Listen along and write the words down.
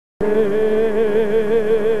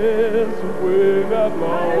wind of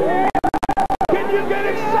blowing. Can you get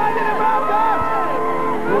excited about that?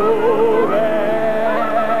 Oh,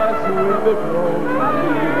 that's wind of blowing.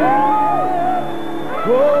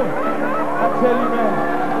 Oh, I tell you, man,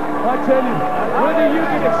 I tell you, whether you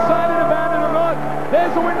get excited about it or not,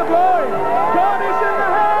 there's the wind of blowing. God is in the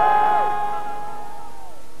house.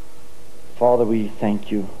 Father, we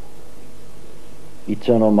thank you,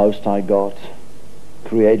 eternal Most High God,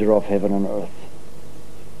 creator of heaven and earth.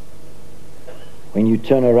 When you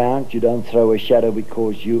turn around, you don't throw a shadow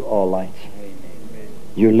because you are light.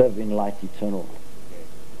 You live in light eternal.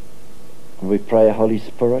 And we pray, Holy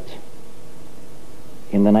Spirit,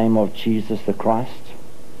 in the name of Jesus the Christ,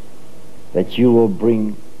 that you will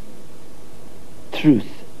bring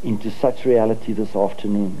truth into such reality this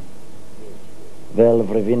afternoon. Vel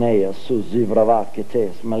vrevinea sus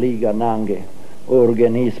zivravaketes maliga nange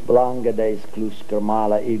organis blangedes klus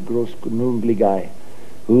kermala e grus nungligai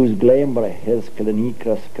whose glembre hes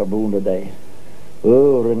klinikras kabundade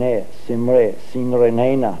o rene simre sin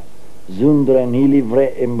renena zundre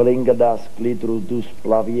nilivre emblingadas glidru dus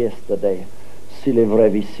plaviestade silevre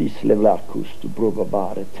visis levlacus tu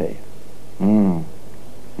probabarete.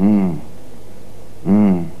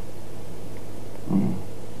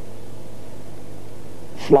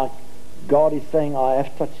 It's like God is saying, I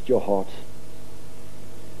have touched your heart.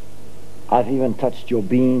 I've even touched your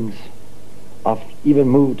beings. I've even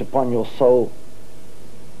moved upon your soul.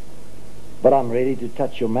 But I'm ready to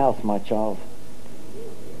touch your mouth, my child.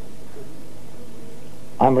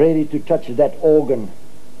 I'm ready to touch that organ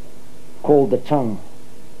called the tongue,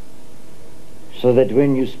 so that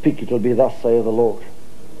when you speak, it'll be thus saith the Lord.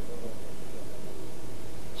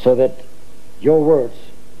 So that your words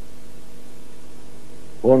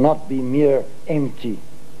will not be mere empty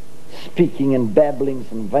speaking and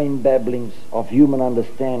babblings and vain babblings of human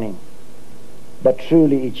understanding, but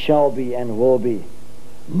truly it shall be and will be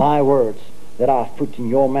my words that I've put in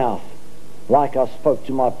your mouth, like I spoke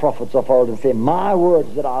to my prophets of old and said, my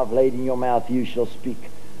words that I've laid in your mouth you shall speak.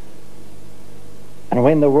 And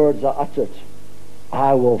when the words are uttered,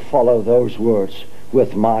 I will follow those words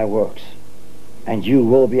with my works, and you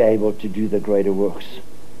will be able to do the greater works.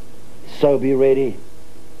 So be ready.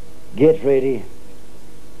 Get ready,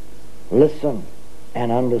 listen, and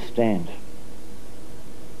understand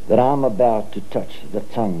that I'm about to touch the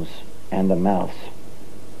tongues and the mouths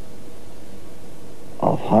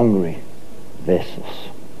of hungry vessels.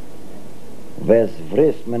 Ves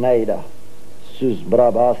vris meneda, sus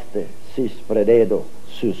brabaste, sis prededo,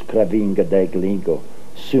 sus cravinga de glingo,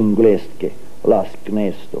 sum glestke, las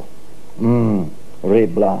knesto.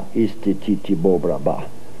 Rebla isti titi bobraba.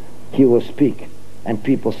 He will speak, and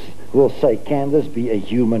people will say, can this be a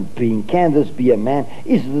human being? Can this be a man?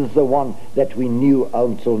 Is this the one that we knew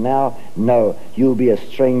until now? No, you'll be a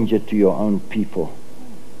stranger to your own people.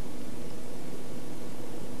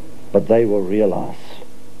 But they will realize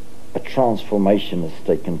a transformation has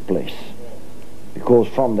taken place, because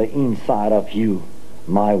from the inside of you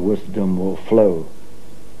my wisdom will flow,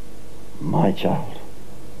 my child.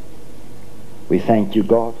 We thank you,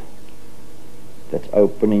 God, that the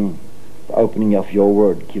opening of your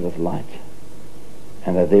word giveth light,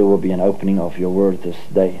 and that there will be an opening of your word this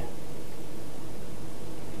day.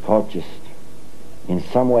 God, just in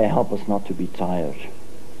some way help us not to be tired.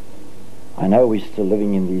 I know we're still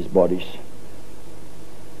living in these bodies,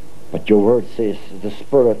 but your word says the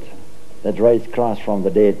Spirit that raised Christ from the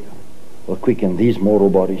dead will quicken these mortal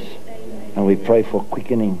bodies, and we pray for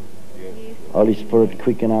quickening. Holy Spirit,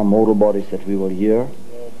 quicken our mortal bodies, that we will hear,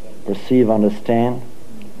 perceive, understand,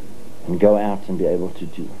 and go out and be able to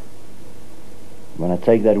do. When I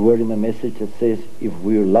take that word in the message, it says, if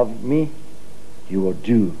you love me, you will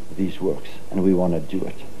do these works, and we want to do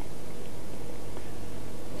it.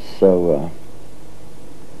 So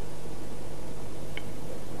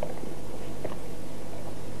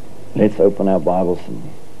let's open our Bibles and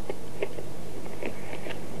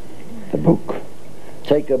the book.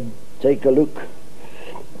 Take a look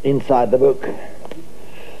inside the book.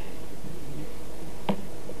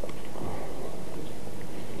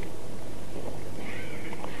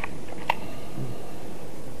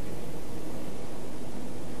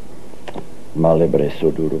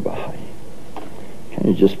 Can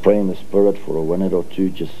you just pray in the Spirit for a minute or two,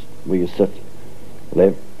 just where you sit?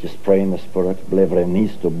 Just pray in the Spirit.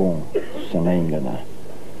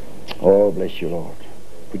 Oh, bless you, Lord.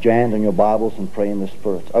 Put your hand on your Bibles and pray in the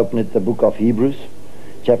Spirit. Open it, the book of Hebrews,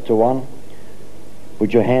 chapter 1.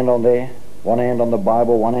 Put your hand on there, one hand on the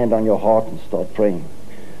Bible, one hand on your heart, and start praying.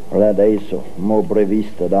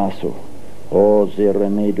 O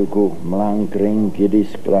zeremedugu mlankring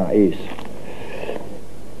gidis grace.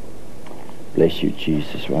 Bless you,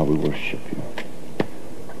 Jesus, while we worship you.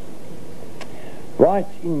 Right,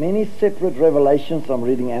 in many separate revelations, I'm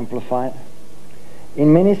reading Amplified,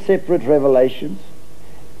 in many separate revelations,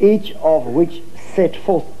 each of which set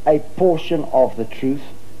forth a portion of the truth.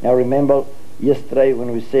 Now remember, yesterday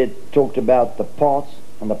when we talked about the parts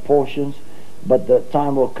and the portions, but the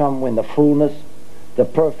time will come when the fullness, the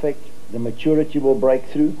perfect, the maturity will break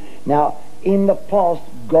through. Now, in the past,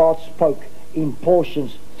 God spoke in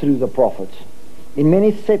portions through the prophets. In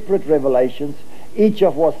many separate revelations, each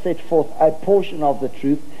of was set forth a portion of the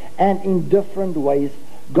truth, and in different ways,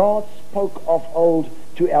 God spoke of old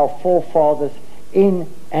to our forefathers in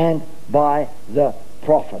and by the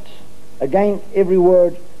prophets. Again, every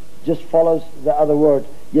word just follows the other word.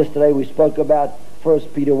 Yesterday we spoke about 1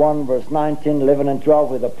 Peter 1 verse 9, 10, 11 and 12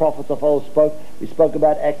 where the prophets of old spoke. We spoke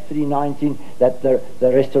about Acts 3:19 that the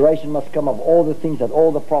restoration must come of all the things that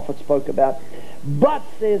all the prophets spoke about. But,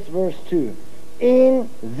 says verse 2, in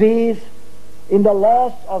the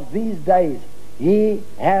last of these days he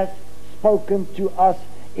has spoken to us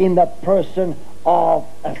in the person of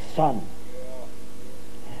a Son,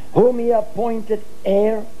 whom he appointed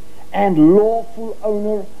heir and lawful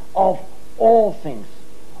owner of all things,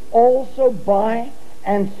 also by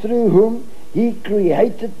and through whom he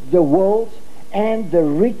created the worlds and the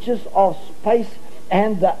reaches of space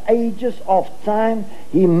and the ages of time.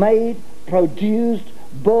 He made, produced,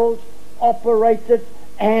 built, operated,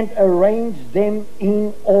 and arranged them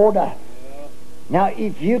in order. Now,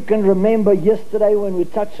 if you can remember yesterday when we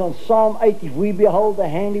touched on Psalm 8, if we behold the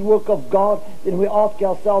handiwork of God, then we ask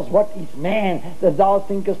ourselves, what is man that thou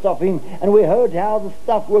thinkest of him? And we heard how the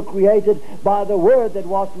stuff were created by the word that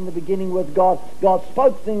was in the beginning with God. God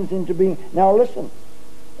spoke things into being. Now listen.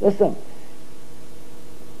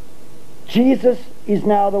 Jesus is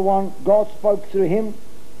now the one. God spoke through him.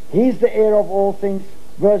 He's the heir of all things.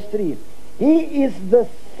 Verse 3. He is the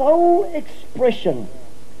sole expression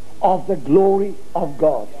of the glory of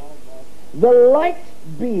God, the light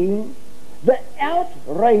being the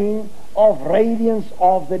outraying of radiance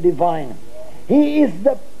of the divine. He is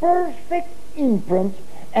the perfect imprint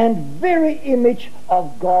and very image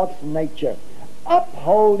of God's nature,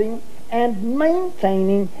 upholding and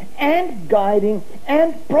maintaining and guiding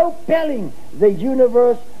and propelling the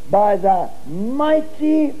universe by the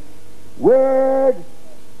mighty word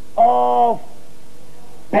of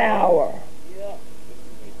power.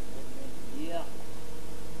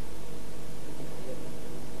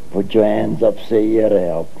 Put your hands up, say, "Here,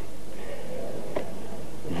 help."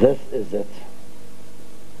 This is it.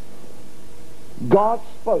 God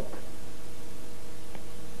spoke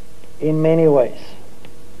in many ways,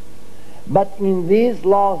 but in these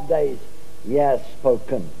last days he has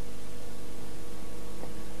spoken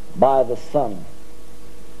by the Son.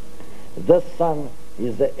 This Son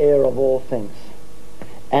is the heir of all things,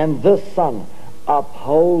 and this Son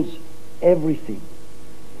upholds everything.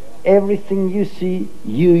 Everything you see,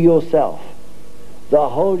 you yourself, the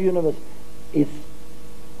whole universe is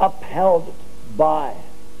upheld by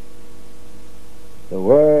the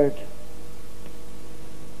word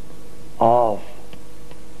of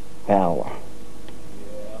power.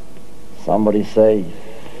 Somebody say,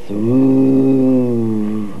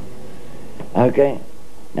 through. Okay,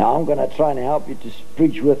 now I'm going to try and help you to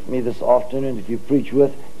preach with me this afternoon. If you preach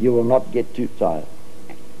with, you will not get too tired.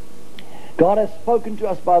 God has spoken to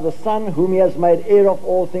us by the Son, whom he has made heir of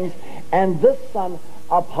all things, and this Son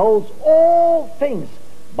upholds all things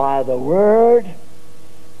by the word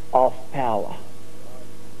of power.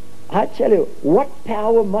 I tell you, what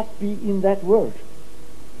power must be in that word?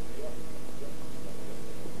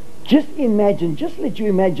 Just imagine, just let your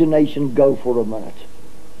imagination go for a minute.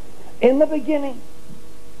 In the beginning,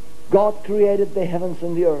 God created the heavens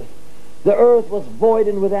and the earth. The earth was void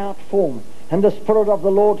and without form, and the Spirit of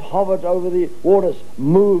the Lord hovered over the waters,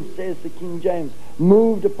 moved, says the King James,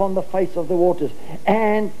 moved upon the face of the waters.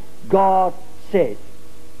 And God said,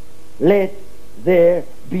 let there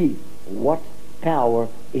be. What power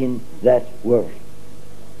in that word?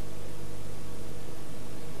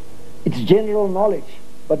 It's general knowledge,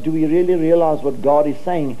 but do we really realize what God is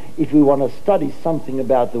saying if we want to study something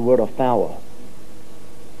about the word of power?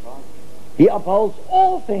 He upholds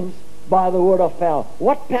all things by the word of power.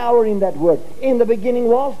 What power in that word? In the beginning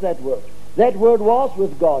was that word. That word was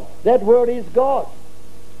with God. That word is God.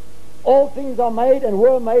 All things are made and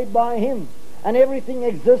were made by him, and everything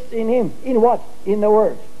exists in him. In what? In the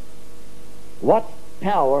word. What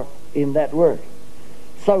power in that word?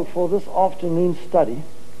 So for this afternoon study,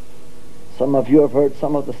 some of you have heard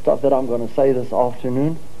some of the stuff that I'm going to say this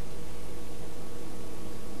afternoon.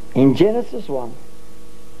 In Genesis 1,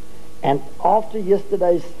 and after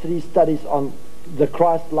yesterday's 3 studies on the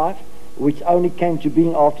Christ life, which only came to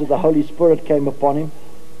being after the Holy Spirit came upon him,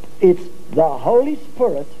 it's the Holy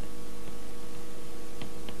Spirit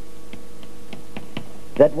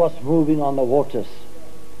that was moving on the waters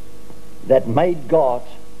that made God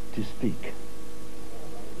to speak.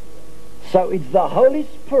 So it's the Holy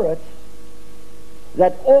Spirit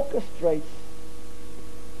that orchestrates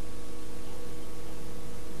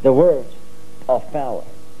the word of power.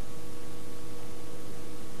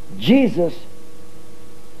 Jesus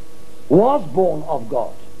was born of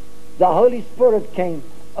God. The Holy Spirit came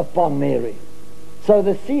upon Mary. So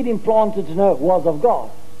the seed implanted in her was of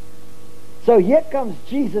God. So here comes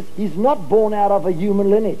Jesus. He's not born out of a human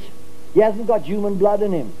lineage. He hasn't got human blood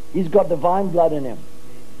in him. He's got divine blood in him.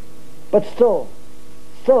 But still,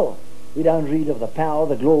 we don't read of the power,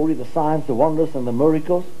 the glory, the signs, the wonders, and the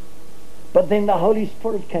miracles. But then the Holy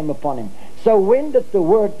Spirit came upon him. So when did the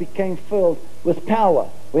Word become filled with power?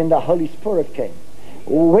 When the Holy Spirit came.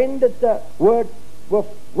 When did the Word,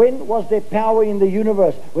 when was there power in the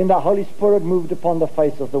universe? When the Holy Spirit moved upon the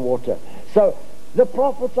face of the water. So the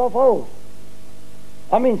prophets of old,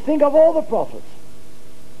 I mean, think of all the prophets.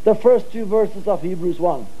 The first 2 verses of Hebrews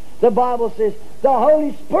 1. The Bible says, the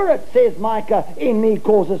Holy Spirit, says Micah, in me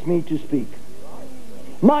causes me to speak.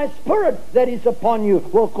 My Spirit that is upon you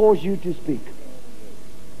will cause you to speak.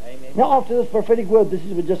 Amen. Now after this prophetic word, this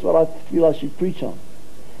is just what I feel I should preach on.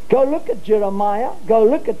 Go look at Jeremiah, go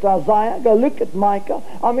look at Isaiah, go look at Micah.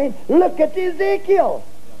 I mean, look at Ezekiel.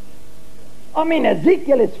 I mean,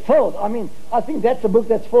 Ezekiel is filled. I mean, I think that's a book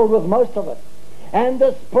that's filled with most of it. And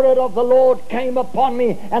the Spirit of the Lord came upon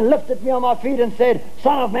me and lifted me on my feet and said,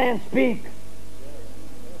 Son of man, speak.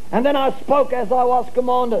 And then I spoke as I was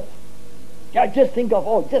commanded. Just think of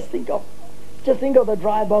the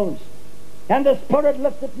dry bones. And the Spirit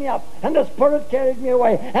lifted me up, and the Spirit carried me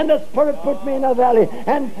away, and the Spirit put me in a valley,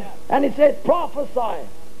 and it said, prophesy.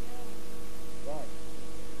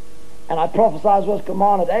 And I prophesied as was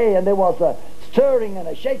commanded. And there was a stirring and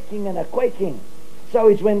a shaking and a quaking. So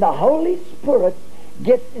it's when the Holy Spirit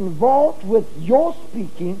gets involved with your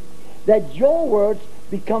speaking that your words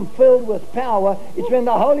become filled with power. It's when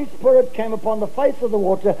the Holy Spirit came upon the face of the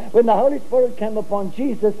water, when the Holy Spirit came upon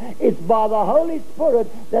Jesus. It's by the Holy Spirit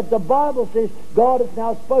that the Bible says God has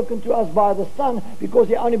now spoken to us by the Son, because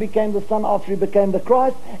he only became the Son after he became the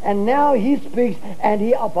Christ, and now he speaks and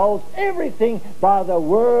he upholds everything by the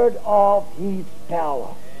word of his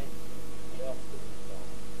power.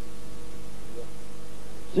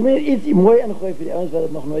 So iets mooi ingooi vir die ouens wat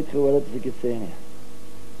het nog nooit gehoor het as ek het sê nie.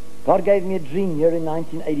 God gave me a dream here in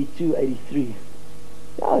 1982, 83.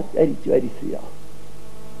 Yeah, 82, 83, yeah.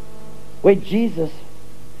 Where Jesus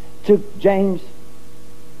took James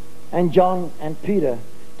and John and Peter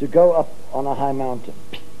to go up on a high mountain.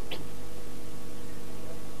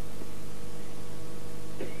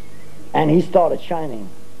 And he started shining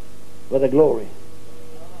with a glory.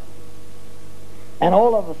 And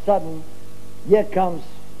all of a sudden, here comes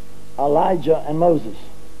Elijah and Moses.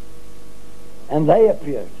 And they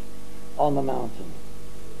appeared on the mountain.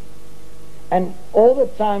 And all the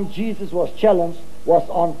time Jesus was challenged was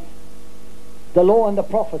on the law and the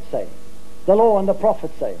prophets say. The law and the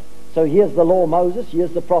prophets say. So here's the law Moses,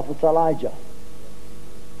 here's the prophets Elijah.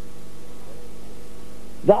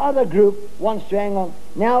 The other group wants to hang on.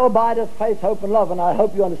 Now abideth faith, hope and love. And I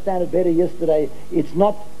hope you understand it better yesterday. It's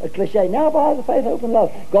not a cliche. Now abideth faith, hope and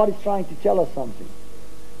love. God is trying to tell us something.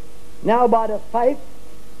 Now abideth faith,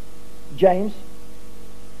 James.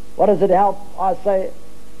 What does it help? I say,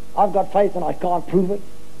 I've got faith and I can't prove it.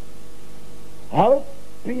 Hope,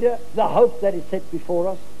 Peter, the hope that is set before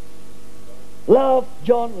us. Love,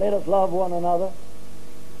 John, let us love one another.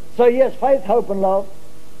 So yes, faith, hope and love.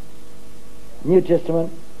 New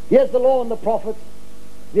Testament. Here's the law and the prophets,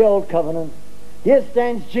 the old covenant. Here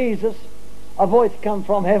stands Jesus, a voice come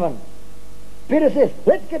from heaven. Peter says,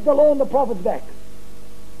 let's get the law and the prophets back.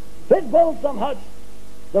 Let's build some huts.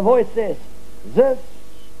 The voice says, this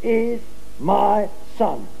is my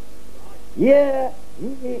son. Hear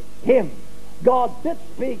ye him. God did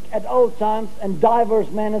speak at old times and divers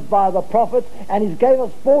manners by the prophets, and he gave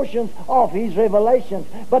us portions of his revelations.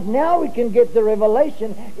 But now we can get the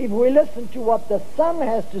revelation if we listen to what the Son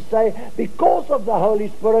has to say because of the Holy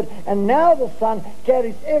Spirit. And now the Son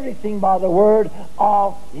carries everything by the word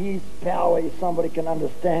of his power. If somebody can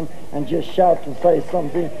understand and just shout and say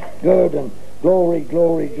something good and glory,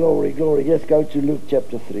 glory, glory, glory. Let's go to Luke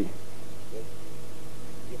chapter 3.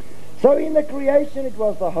 So in the creation it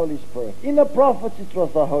was the Holy Spirit. In the prophets it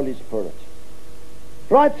was the Holy Spirit.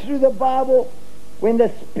 Right through the Bible, when the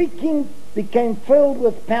speaking became filled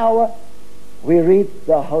with power, we read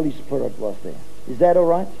the Holy Spirit was there. Is that all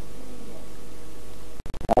right?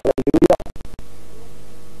 Hallelujah.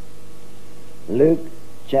 Luke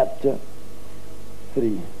chapter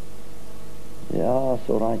 3. Ja,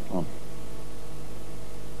 so right man.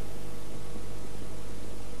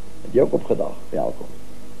 Het jy ook opgedag? Welkom.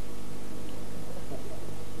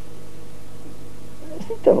 Het is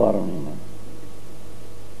niet te warm nie, man.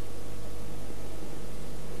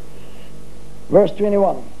 Verse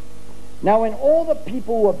 21. Now when all the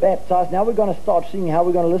people were baptized, now we're going to start seeing how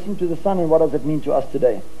we're going to listen to the Son and what does it mean to us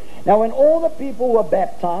today. Now when all the people were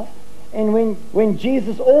baptized, and when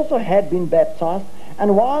Jesus also had been baptized,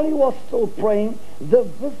 and while he was still praying, the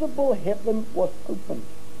visible heaven was opened.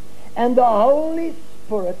 And the Holy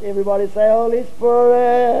Spirit, everybody say Holy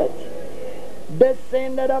Spirit,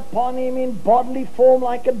 descended upon him in bodily form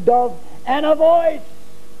like a dove, and a voice.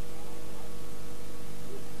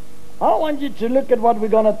 I want you to look at what we're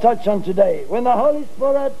going to touch on today. When the Holy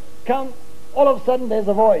Spirit comes, all of a sudden there's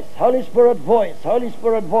a voice. Holy Spirit voice. Holy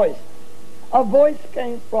Spirit voice. A voice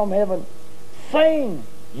came from heaven saying,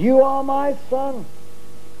 "You are my Son,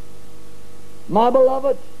 my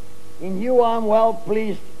beloved. In you I am well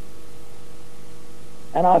pleased,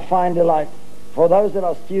 and I find delight." For those that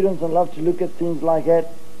are students and love to look at things like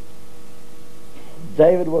that,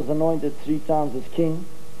 David was anointed 3 times as king.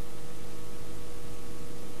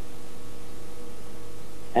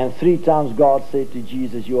 And 3 times God said to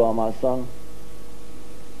Jesus, "You are my Son."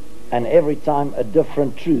 And every time a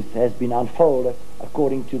different truth has been unfolded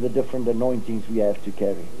according to the different anointings we have to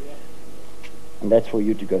carry. And that's for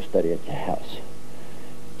you to go study at your house.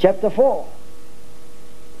 Chapter 4.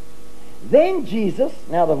 Then Jesus,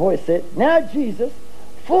 now the voice said, now Jesus,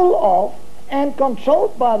 full of and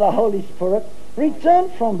controlled by the Holy Spirit,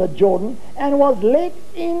 returned from the Jordan and was led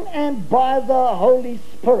in and by the Holy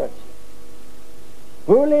Spirit.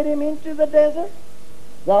 Who led him into the desert?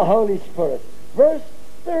 The Holy Spirit. Verse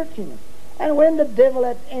 13. And when the devil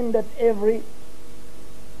had ended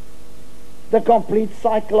the complete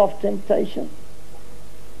cycle of temptation,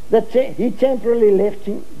 he temporarily left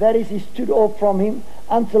him, that is, he stood off from him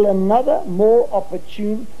until another more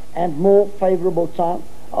opportune and more favorable time.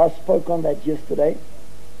 I spoke on that yesterday.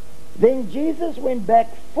 Then Jesus went back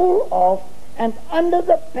full of and under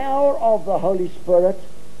the power of the Holy Spirit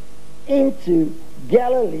into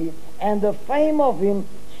Galilee, and the fame of him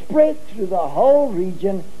spread through the whole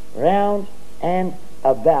region round and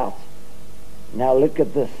about. Now look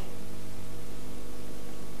at this.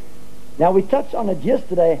 Now we touched on it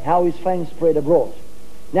yesterday, how his fame spread abroad.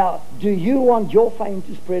 Now, do you want your fame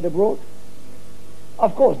to spread abroad?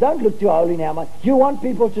 Of course, don't look too holy now, man. You want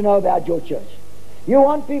people to know about your church. You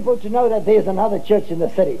want people to know that there's another church in the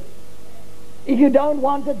city. If you don't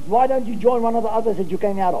want it, why don't you join one of the others that you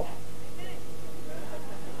came out of?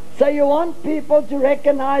 So you want people to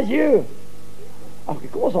recognize you. Okay,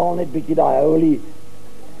 kom ons haal net bietjie daai holy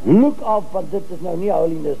look af, want dit is nou nie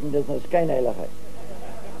holiness en dit is nou skynheiligheid.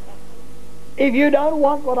 If you don't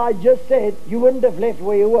want what I just said, you wouldn't have left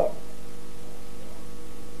where you were.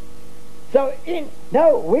 So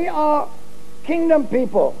no, we are kingdom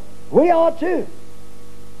people. We are too.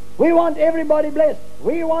 We want everybody blessed.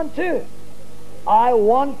 We want too. I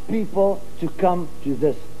want people to come to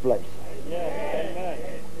this place. Yeah.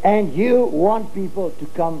 And you want people to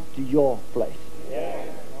come to your place. Yeah.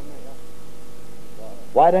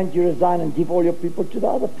 Why don't you resign and give all your people to the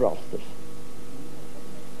other pastors?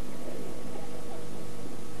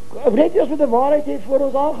 Net eers met die waarheid het voor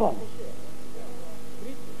ons aangaan.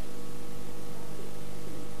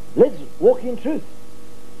 Let's walk in truth.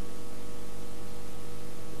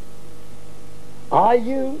 Are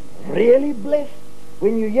you really blessed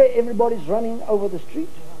when you hear everybody's running over the street?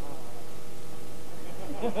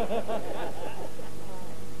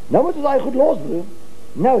 Nou moet ons daai goed los, broer.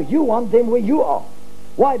 No, you want them where you are.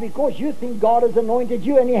 Why? Because you think God has anointed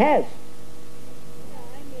you, and He has.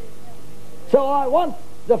 So I want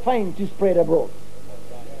the fame to spread abroad.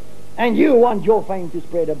 And you want your fame to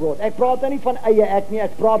spread abroad. Ek praat nie van eie ek nie,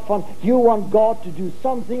 ek praat van you want God to do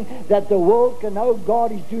something that the world can know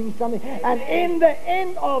God is doing something. And in the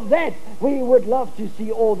end of that, we would love to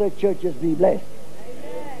see all the churches be blessed.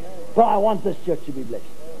 But I want this church to be blessed.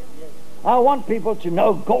 I want people to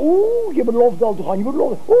know, ooh, jy moet Lofdal toe gaan, jy moet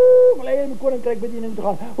Lofdal, ooh, ek wil hê jy moet Koninkryk bediening toe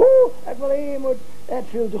gaan, ooh, ek wil hê jy moet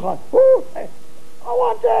Hatfield toe gaan, ooh, I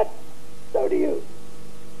want that. So do you.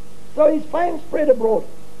 So his fame spread abroad.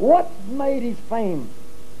 What made his fame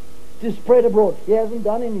to spread abroad? He hasn't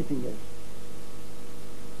done anything yet.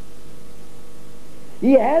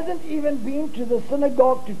 He hasn't even been to the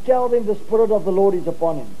synagogue to tell them the Spirit of the Lord is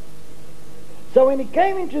upon him. So when he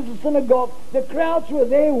came into the synagogue, the crowds were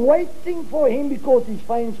there waiting for him because his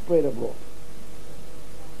fame spread abroad.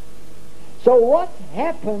 So what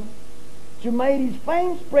happened to make his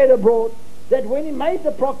fame spread abroad, that when he made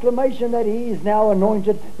the proclamation that he is now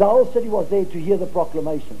anointed, the whole city was there to hear the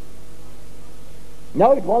proclamation?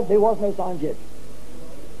 No, there was no signs yet.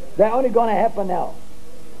 They're only going to happen now.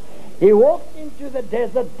 He walked into the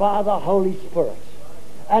desert by the Holy Spirit,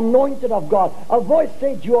 anointed of God. A voice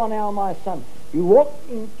said, "You are now my son." He walked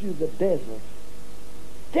into the desert,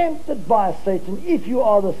 tempted by Satan, "If you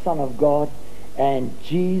are the Son of God," and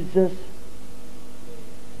Jesus,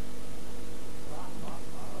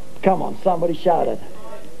 come on, somebody shout it.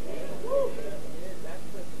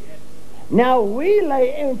 Now we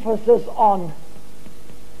lay emphasis on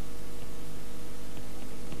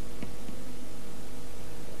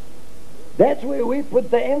that's where we put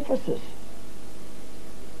the emphasis.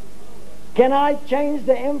 Can I change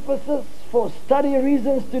the emphasis for study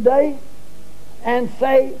reasons today and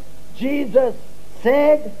say Jesus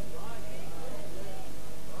said,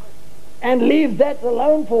 and leave that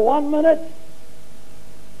alone for 1 minute?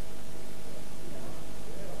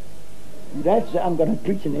 I'm going to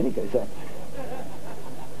preach in any case.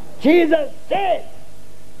 Jesus said,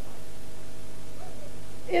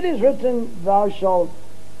 "It is written, thou shalt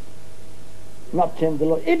not tempt the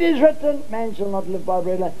Lord. It is written, man shall not live by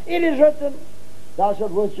bread alone. It is written, thou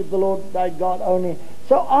shalt worship the Lord thy God only."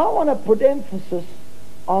 So I want to put emphasis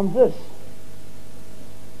on this,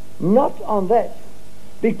 not on that,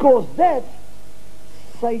 because that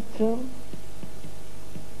Satan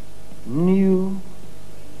knew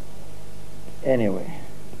anyway,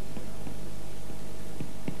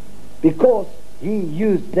 because he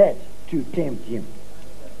used that to tempt him.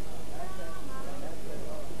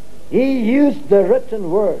 He used the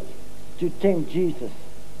written word to tempt Jesus.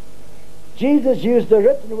 Jesus used the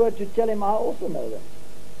written word to tell him, "I also know that."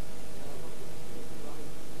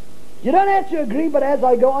 You don't have to agree, but as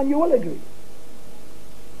I go on, you will agree.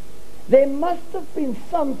 There must have been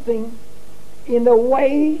something in the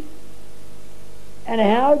way and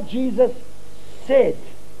how Jesus said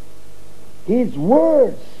his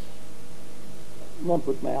words. Not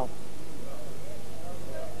put my out.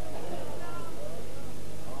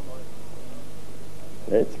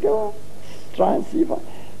 Let's go. Let's try and see if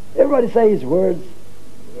everybody say his words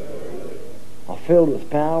are filled with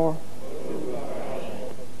power.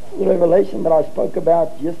 The revelation that I spoke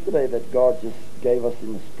about yesterday that God just gave us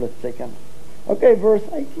in a split second. Okay, verse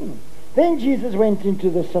 18. Then Jesus went into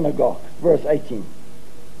the synagogue, verse 18.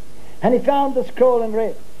 And he found the scroll and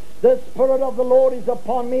read, "The Spirit of the Lord is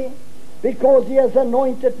upon me, because he has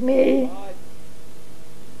anointed me,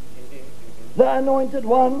 the anointed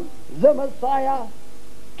one, the Messiah,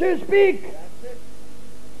 to speak."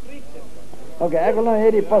 Okay, ek wil nou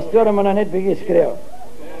hê die pastoor moet nou net bietjie skreeu.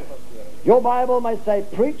 Your Bible may say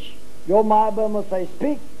preach, your Bible may say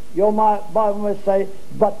speak, your Bible may say,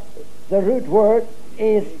 but the root word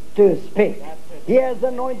is to speak. He has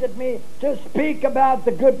anointed me to speak about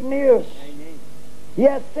the good news. He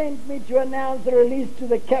has sent me to announce the release to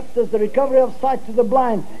the captives, the recovery of sight to the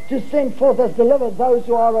blind, to send forth as delivered those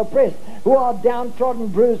who are oppressed, who are downtrodden,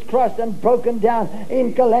 bruised, crushed, and broken down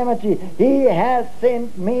in calamity. He has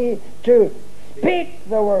sent me to speak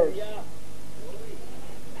the words.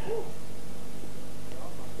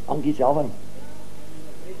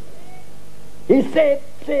 He said,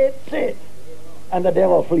 and the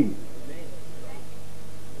devil flee.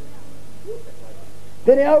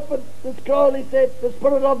 Then he opened the scroll, he said, "The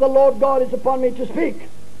Spirit of the Lord God is upon me to speak."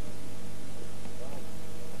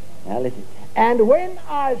 Now listen. "And when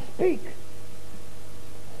I speak,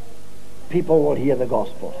 people will hear the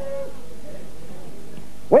gospel.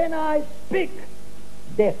 When I speak,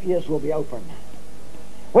 deaf ears will be opened.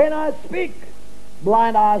 When I speak,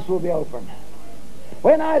 blind eyes will be opened.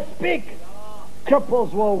 When I speak,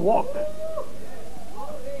 cripples will walk.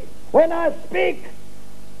 When I speak,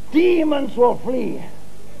 demons will flee."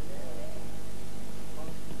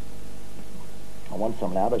 I want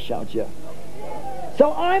some louder shouts here.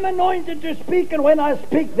 So I'm anointed to speak, and when I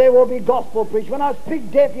speak, there will be gospel preached. When I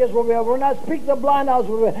speak, deaf ears will be open. When I speak, the blind eyes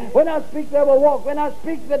will be open. When I speak, they will walk. When I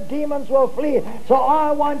speak, the demons will flee. So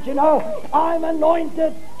I want you to know, I'm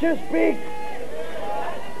anointed to speak.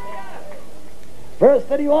 Verse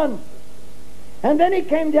 31. "And then he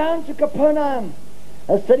came down to Capernaum,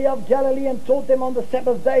 a city of Galilee, and taught them on the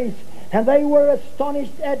Sabbath days. And they were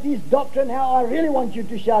astonished at his doctrine." How I really want you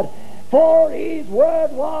to shout, "For his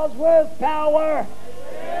word was with power."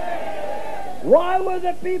 Why were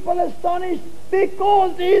the people astonished?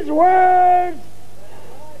 Because his words.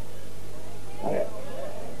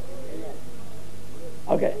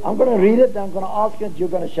 Okay, Okay, I'm going to read it, I'm going to ask it, you're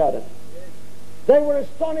going to shout it. They were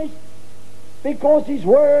astonished because his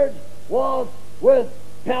word was with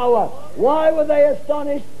power. Why were they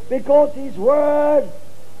astonished? Because his word.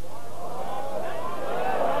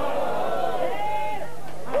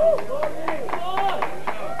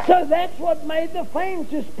 So that's what made the fame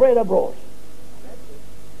to spread abroad.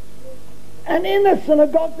 And in the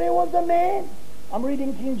synagogue there was a man, I'm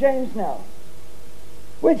reading King James now,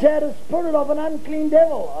 which had a spirit of an unclean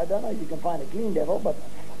devil. I don't know if you can find a clean devil, but...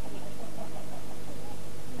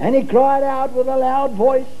 And he cried out with a loud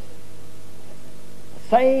voice,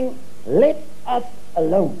 saying, let us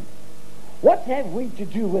alone. What have we to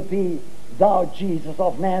do with thee, thou Jesus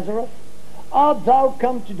of Nazareth? Art thou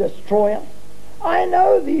come to destroy us? I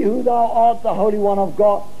know thee who thou art, the Holy One of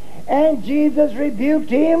God. And Jesus rebuked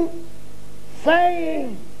him,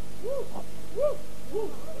 saying...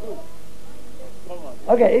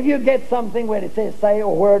 Okay, if you get something where it says say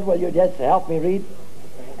or word, will you just help me read?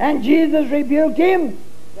 And Jesus rebuked him,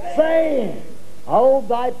 saying, hold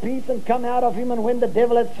thy peace and come out of him. And when the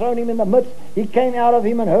devil had thrown him in the midst, he came out of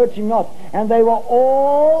him and hurt him not. And they were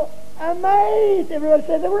all amazed. Everyone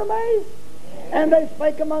said they were amazed. And they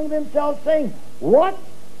spake among themselves, saying, what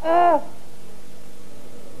a...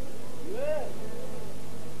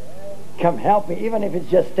 Come help me, even if it's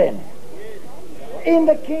just 10. In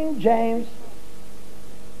the King James,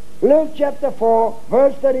 Luke chapter 4,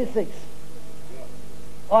 verse 36.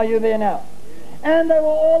 Are you there now? And they were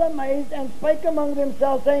all amazed and spake among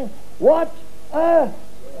themselves, saying, what a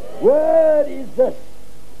word is this?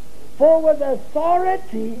 For with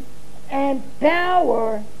authority and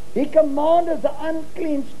power he commanded the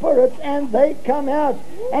unclean spirits, and they come out.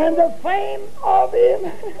 And the fame of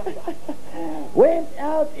him went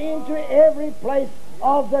out into every place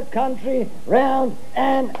of the country round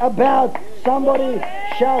and about. Somebody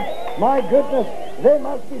shout, my goodness, there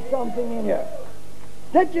must be something in here.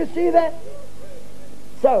 Did you see that?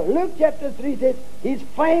 So Luke chapter 3 says his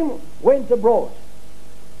fame went abroad.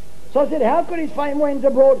 So I said, how could his fame went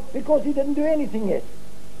abroad? Because he didn't do anything yet.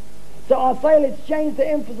 So I say let's change the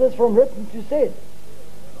emphasis from written to said.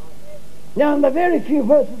 Now in the very few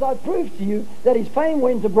verses I proved to you that his fame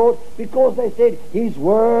went abroad because they said his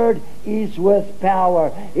word is with power.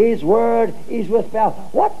 His word is with power.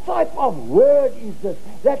 What type of word is this?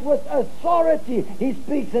 That with authority he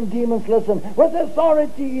speaks and demons listen. With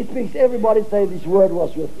authority he speaks. Everybody say this word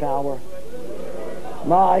was with power.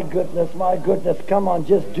 My goodness, my goodness. Come on,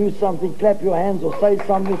 just do something. Clap your hands or say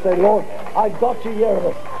something. Say, Lord, I got to hear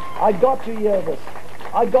this. I got to hear this.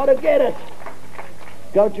 I got to get it.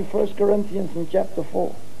 Go to 1 Corinthians in chapter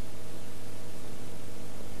 4.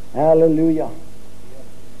 Hallelujah.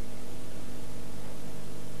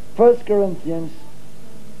 1 Corinthians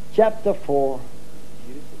chapter 4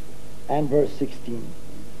 and verse 16.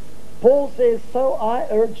 Paul says, so I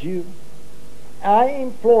urge you, I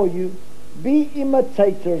implore you, be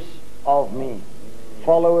imitators of me.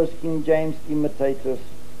 Followers, King James, imitators.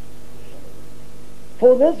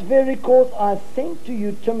 For this very cause I sent to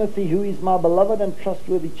you Timothy, who is my beloved and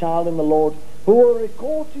trustworthy child in the Lord, who will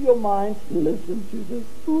recall to your minds, listen to this,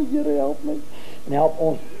 who's here to help me? And help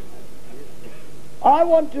us. I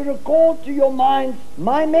want to recall to your minds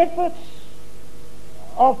my methods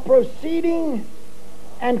of proceeding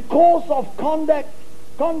and course of conduct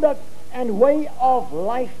and way of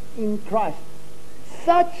life in Christ,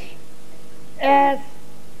 such as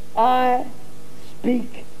I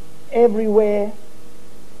speak everywhere,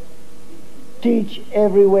 teach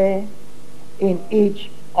everywhere, in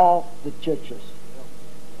each of the churches.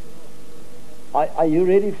 Are you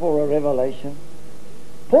ready for a revelation?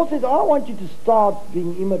 Paul says, I want you to start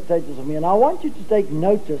being imitators of me, and I want you to take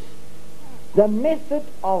notice the method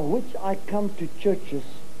of which I come to churches,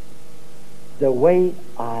 the way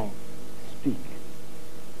I speak.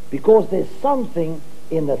 Because there's something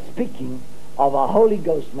in the speaking of a Holy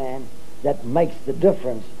Ghost man that makes the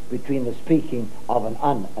difference between the speaking of an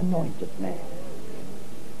unanointed man.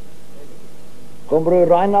 Kom broer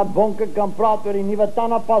Reinhard Bonke kan praat oor die nuwe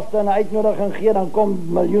tandepasta en 'n uitnodiging gee, dan kom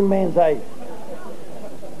miljoen mense uit.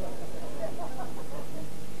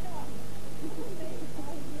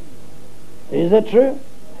 Is it true?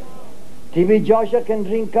 TV Joshua can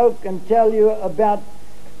drink Coke and tell you about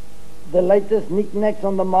the latest knickknacks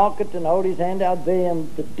on the market and hold his hand out there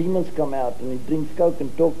and the demons come out, and he drinks Coke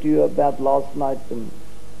and talk to you about last night. And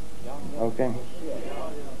okay.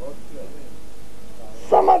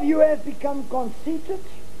 Some of you have become conceited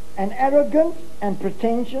and arrogant and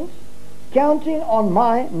pretentious, counting on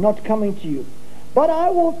my not coming to you. But I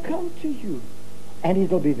will come to you, and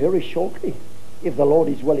it'll be very shortly, if the Lord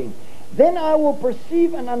is willing. Then I will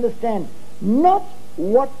perceive and understand, not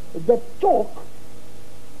what the talk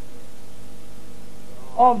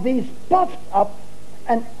of these puffed up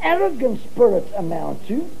and arrogant spirits amount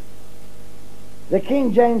to. The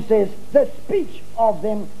King James says, the speech of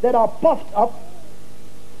them that are puffed up.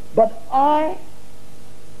 But I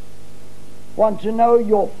want to know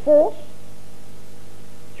your force,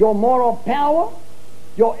 your moral power,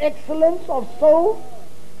 your excellence of soul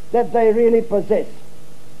that they really possess.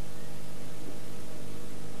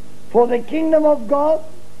 For the kingdom of God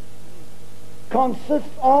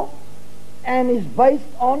consists of and is based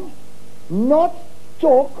on not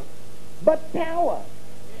talk but power.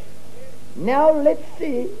 Now let's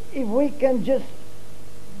see if we can just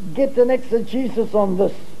get an exegesis on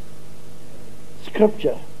this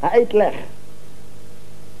scripture. Uitleg.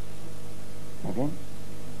 Okay?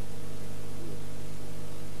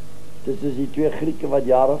 Dit is die twee Grieke wat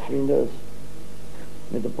jare vriende is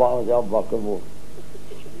met 'n paar wat self wakker word.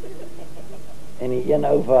 En die een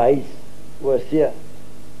ou vir huis oorsee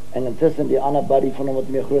en intussen die ander buddy van hom wat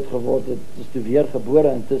mee groot geword het, is toe weer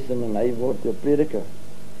gebore intussen en hy word 'n prediker.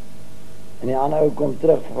 En die ander ou kom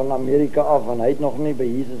terug van Amerika af en hy het nog nie by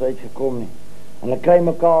Jesus uitgekom nie. En hulle kry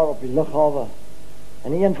mekaar op die lughawe.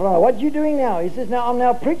 And he vra, what are you doing now? He says, now I'm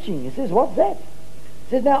now preaching. He says, what's that? He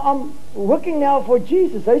says, now I'm working now for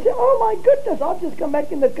Jesus. So he said, oh my goodness, I've just come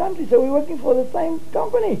back in the country, so we're working for the same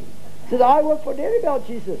company. He says, I work for Dairy Belt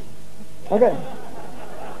Jesus. Okay.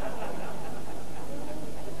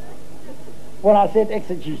 Well, I said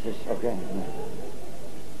exegesis. Okay.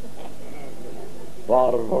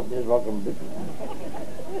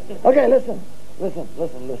 Okay, listen.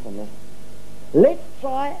 Let's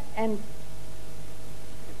try and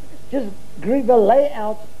just give a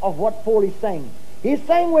layout of what Paul is saying. He's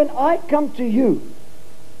saying, when I come to you,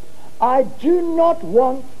 I do not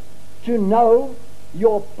want to know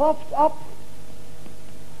your puffed up.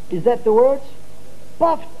 Is that the words?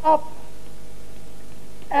 Puffed up,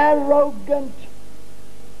 arrogant,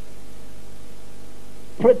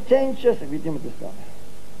 pretentious. Ek weet nie wat dit staan.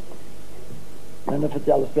 Nou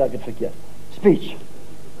vertel ek het verkeerd. Speech.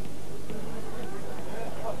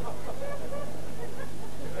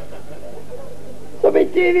 So by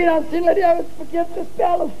TV dan sien hulle die ou het verkeerd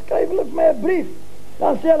gespel of skryf hulle vir my 'n brief.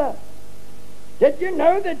 Dan sê hulle, did you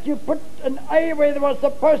know that you put an A where there was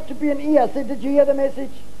supposed to be an E? I said, did you hear the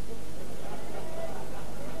message?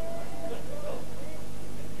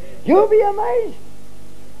 You'll be amazed.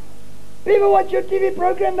 People watch your TV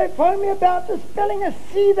program, they phone me about the spelling a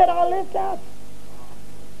C that I left out.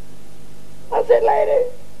 I said,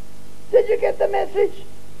 lady, did you get the message?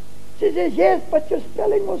 She says, yes, but your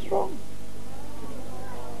spelling was wrong.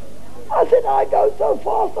 I said, I go so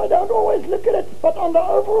fast, I don't always look at it, but on the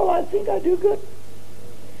overall, I think I do good.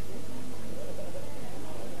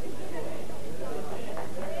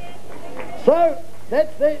 So,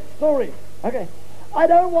 that's the story. Okay. I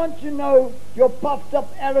don't want to know your puffed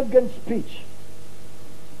up, arrogant speech.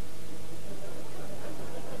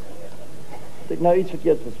 Ek nou iets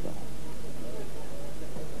verkeerd verstaan.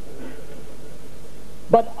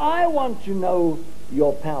 But I want to know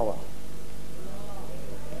your power.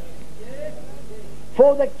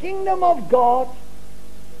 For the kingdom of God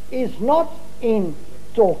is not in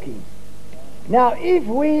talking. Now, if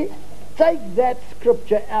we take that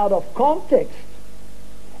scripture out of context,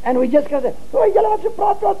 and we just go say, oh, julle wat so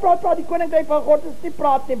praat, die koninkryk van God is nie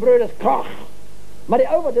praat nie, broer, dis krag. Maar die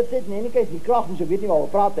ou wat dit sê, nee, nie krag, so weet nie waaroor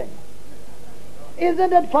praat nie.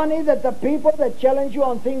 Isn't it funny that the people that challenge you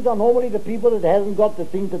on things are normally the people that hasn't got the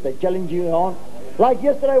things that they challenge you on? Like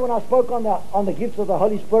yesterday when I spoke on the gifts of the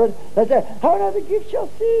Holy Spirit, they say, how no, the gifts shall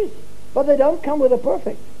cease. But they don't come with the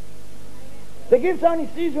perfect. The gifts only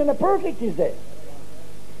cease when the perfect is there.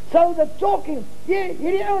 So the talking,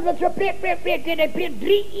 hierdie ouens wat so preek, they preek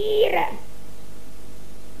 3 ure.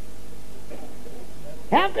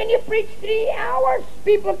 How can you preach 3 hours?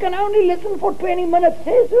 People can only listen for 20 minutes,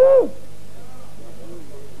 says who?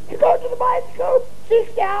 You go to the bioscope,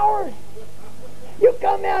 6 hours. You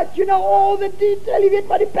come out, you know all the detail. You weet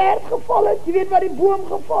waar die perd geval het, you weet waar die boom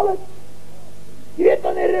geval het. You weet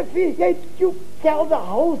van die rivier, you tell the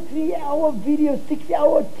whole 3-hour video,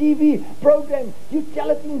 6-hour TV program. You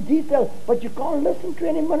tell it in detail, but you can't listen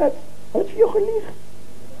 20 minutes. Wat vir jou gelieg?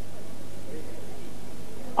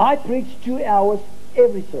 I preach 2 hours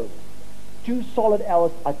every service. 2 solid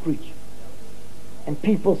hours I preach. And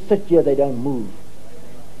people sit here, they don't move.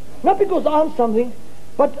 Not because I'm something,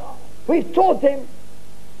 but we've taught them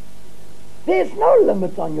there's no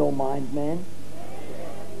limits on your mind, man.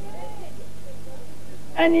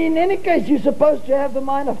 And in any case, you're supposed to have the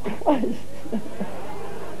mind of Christ.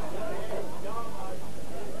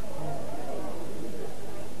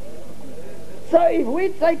 So if we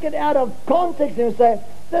take it out of context and say,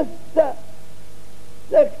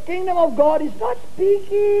 the kingdom of God is not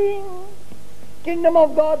speaking. Kingdom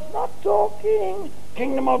of God's not talking.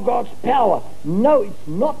 Kingdom of God's power. No, it's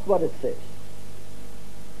not what it says.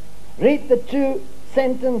 Read the two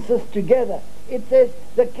sentences together. It says,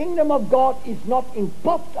 the kingdom of God is not in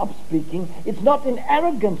puffed up speaking. It's not in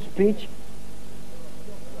arrogant speech.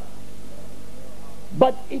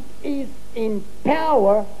 But it is in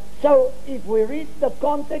power. So if we read the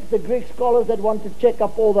context, the Greek scholars that want to check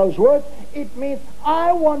up all those words, it means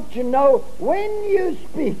I want to know when you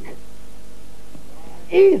speak,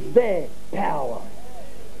 is there power?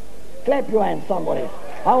 Clap your hands, somebody.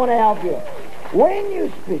 I want to help you. When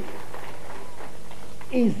you speak,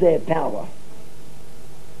 is there power?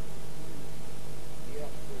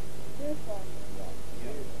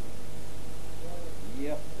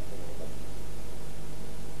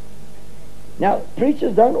 Now,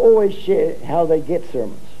 preachers don't always share how they get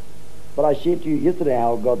sermons. But I shared to you yesterday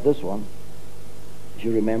how I got this one. If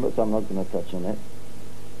you remember, so I'm not going to touch on that.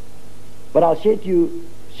 But I'll share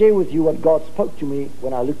with you what God spoke to me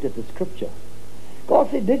when I looked at the scripture.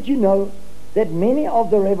 God said, did you know that many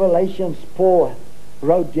of the revelations Paul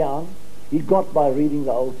wrote down, he got by reading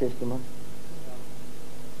the Old Testament?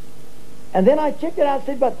 And then I checked it out and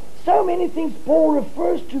said, but so many things Paul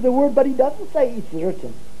refers to the word, but he doesn't say it's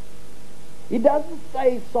written. He doesn't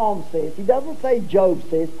say Psalm says. He doesn't say Job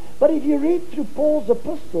says. But if you read through Paul's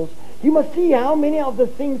epistles, you must see how many of the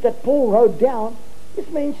things that Paul wrote down is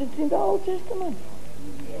mentioned in the Old Testament.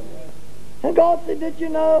 And God said, did you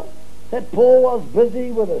know that Paul was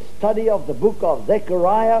busy with a study of the book of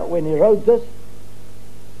Zechariah when he wrote this?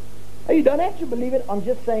 Oh, you don't have to believe it. I'm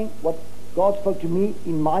just saying what God spoke to me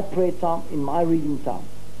in my prayer time, in my reading time,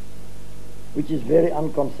 which is very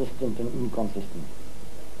inconsistent and inconsistent.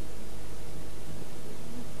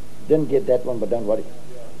 Didn't get that one, but don't worry.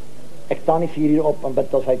 Ek staan nie 4 uur op en bid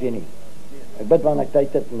tot 5 uur nie. Ek bid wanneer ek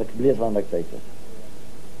tyd het en ek lees wanneer ek tyd het.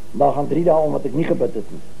 Maar gaan 3 dae om wat ek nie gebid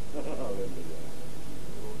het nie.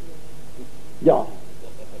 Ja.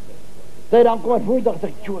 Sê dan kom ek woensdag sê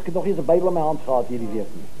ek het nog nie 'n Bybel in my hand gehad hierdie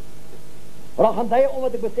week nie. Maar dan gaan jy om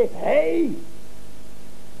wat ek besef, hey,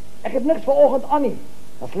 ek het niks vanoggend aan nie.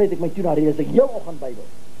 Dan sluit ek my toe na lees ek heel oggend Bybel.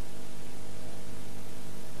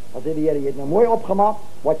 Dan sê die Here, jy het nou mooi opgemaak,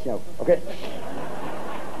 watch nou, okay?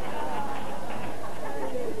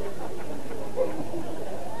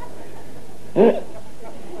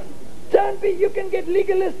 Don't be, you can get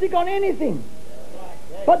legalistic on anything,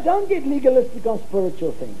 but don't get legalistic on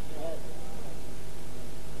spiritual things.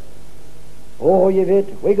 Oh, jy weet,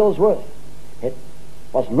 Wigglesworth het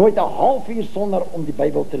was nooit 'n halfuur sonder om die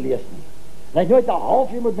Bybel te lees nie. Hy het nooit 'n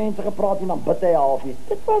halfuur met mense gepraat en dan bid hy 'n halfuur.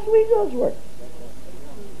 Dit was Wigglesworth.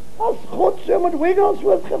 As God so met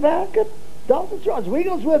Wigglesworth gewerk het, dan is het so. As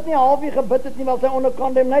Wigglesworth nie 'n halfuur gebid het nie, was hy onder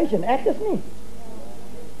condemnation. Ek is nie.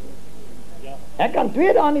 Ek kan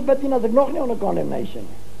 2 dae nie bid nie as ek nog nie onder condemnation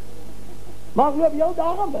nie. Maar ek loop jou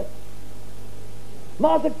dag aan bid.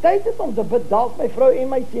 Maar as ek tyd het om te bid, dalk my vrou en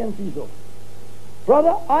my seuns hierso.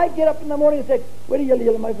 Brother, I get up in the morning and say, where are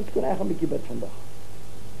julle my verskoon, ek gaan 'n bietjie bid vandag.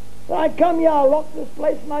 So I come here, I lock this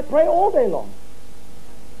place and I pray all day long.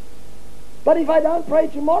 But if I don't pray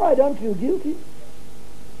tomorrow, I don't feel guilty.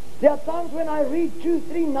 There are times when I read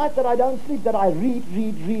 2-3 nights that I don't sleep, that I read.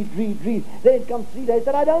 Then it comes 3 days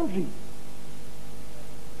that I don't read.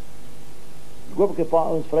 Ek hoop ek het 'n paar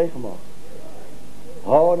ouens vrygemaak.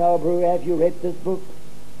 Oh no, bro, have you read this book?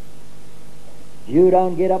 You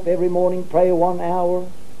don't get up every morning, pray 1 hour.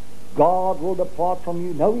 God will depart from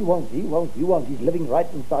you. No, he won't. He's living right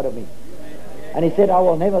inside of me. And he said, I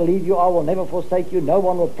will never leave you, I will never forsake you, no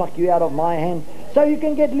one will pluck you out of my hand. So you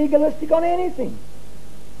can get legalistic on anything.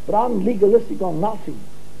 But I'm legalistic on nothing.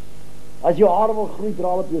 As jou hare wil groei,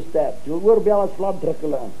 draal op jou staf. Jy wil oorbel as slap, druk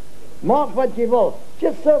hulle in. Maak wat jy wil.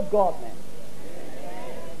 Just serve God, man.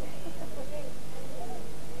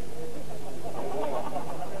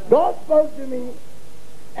 God spoke to me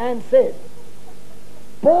and said,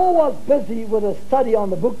 Paul was busy with a study on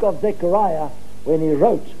the book of Zechariah when he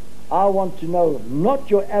wrote, I want to know not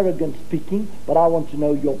your arrogant speaking, but I want to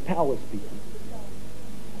know your power speaking.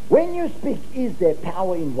 When you speak, is there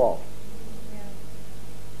power involved?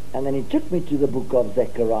 And then he took me to the book of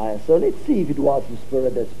Zechariah. So let's see if it was the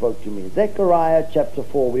Spirit that spoke to me. Zechariah chapter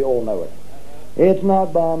 4, we all know it. It's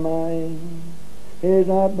not by might, it's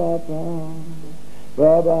not by power,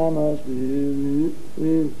 but by my Spirit.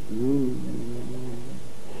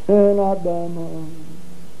 Not by might,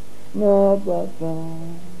 not by power.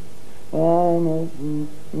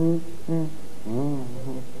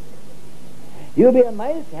 You'll be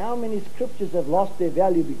amazed how many scriptures have lost their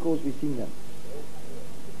value because we sing them.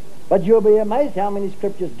 But you'll be amazed how many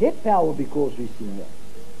scriptures get power because we sing them.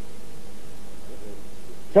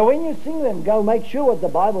 So when you sing them, go make sure what the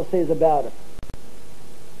Bible says about it.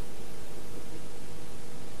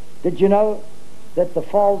 Did you know that the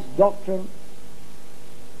false doctrine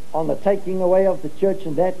on the taking away of the church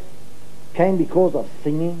and that came because of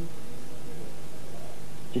singing?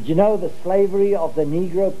 Did you know the slavery of the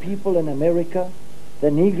Negro people in America?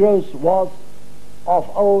 The Negroes was of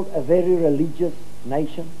old a very religious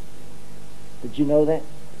nation. Did you know that?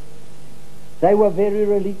 They were very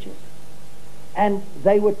religious. And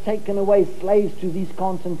they were taken away slaves to these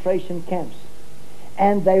concentration camps.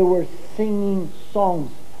 And they were singing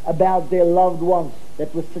songs about their loved ones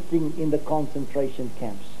that were sitting in the concentration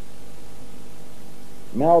camps.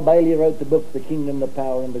 Mal Bailey wrote the book, The Kingdom, the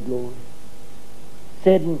Power, and the Glory.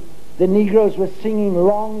 Said the Negroes were singing,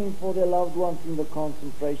 longing for their loved ones in the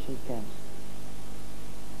concentration camps.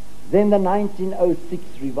 Then the 1906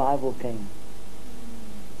 revival came.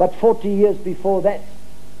 But 40 years before that,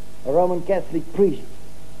 a Roman Catholic priest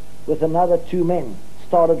with another two men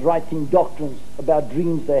started writing doctrines about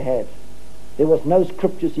dreams they had. There was no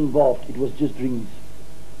scriptures involved. It was just dreams.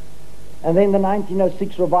 And then the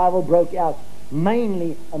 1906 revival broke out,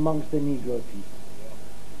 mainly amongst the Negro people.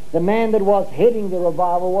 The man that was heading the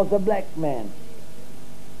revival was a black man,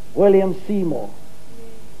 William Seymour.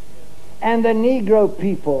 And the Negro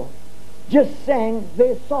people just sang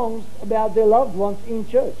their songs about their loved ones in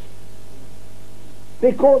church.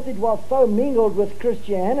 Because it was so mingled with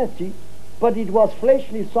Christianity, but it was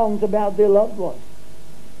fleshly songs about their loved ones.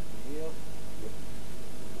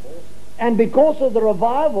 And because of the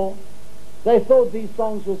revival, they thought these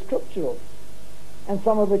songs were scriptural. And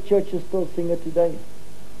some of the churches still sing it today.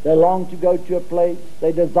 They long to go to a place.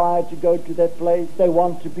 They desire to go to that place. They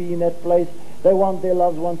want to be in that place. They want their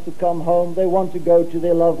loved ones to come home. They want to go to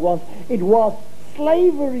their loved ones. It was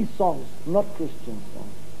slavery songs, not Christian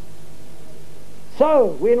songs. So,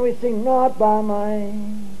 when we sing, not by might,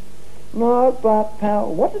 not by power,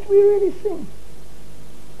 what did we really sing?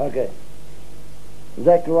 Okay.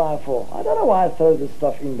 Zechariah 4. I don't know why I throw this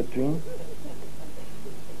stuff in between.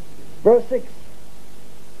 Verse 6.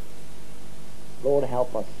 Lord,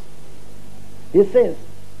 help us. He says,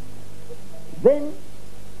 then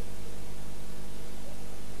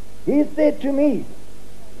he said to me.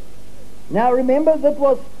 Now remember, that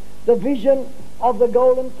was the vision of the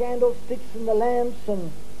golden candlesticks and the lamps,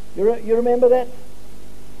 and you remember that?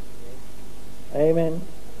 Amen.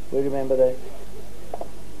 We remember that.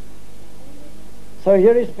 So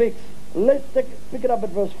here he speaks. Let's pick it up at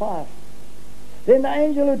verse 5. Then the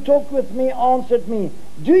angel who talked with me answered me,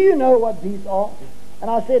 do you know what these are? And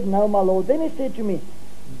I said, no, my Lord. Then he said to me,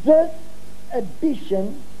 this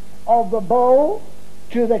addition of the bowl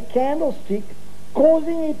to the candlestick,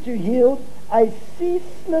 causing it to yield a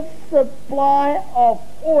ceaseless supply of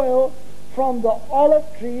oil from the olive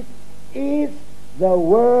trees, is the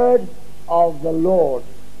word of the Lord.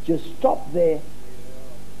 Just stop there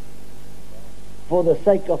for the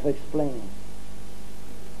sake of explaining.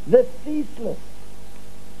 The ceaseless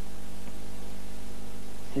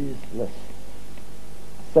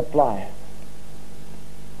supply.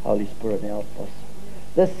 Holy Spirit, help us.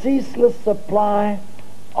 The ceaseless supply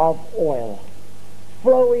of oil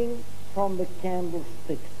flowing from the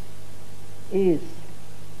candlesticks is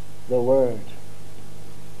the word.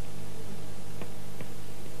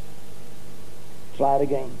 Try it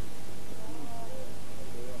again.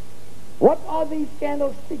 What are these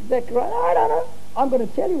candlesticks, Zechariah? I don't know. I'm going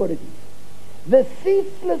to tell you what it is. The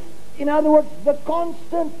ceaseless, in other words, the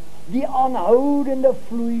constant, die aanhoudende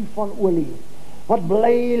vloei van olie. Wat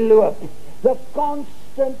bly loop. The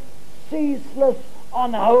constant, ceaseless,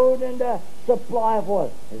 aanhoudende supply of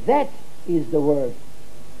oil. That is the word.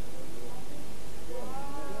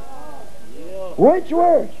 Which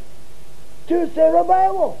word? To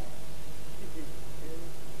Zerubbabel.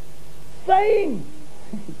 Saying.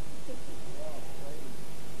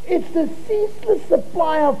 It's the ceaseless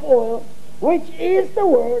supply of oil, which is the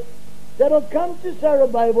word that will come to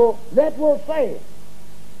Zerubbabel that will say,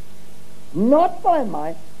 not by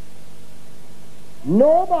might,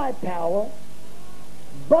 nor by power,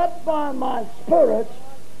 but by my Spirit,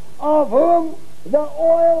 of whom the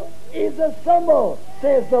oil is a symbol,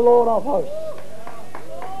 says the Lord of hosts.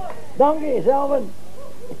 Donkey, Selwyn.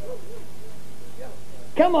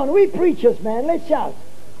 Come on, we preachers, man, let's shout.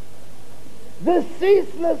 The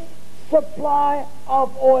ceaseless supply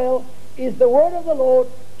of oil is the word of the Lord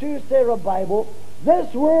to Zerubbabel.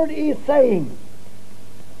 This word is saying,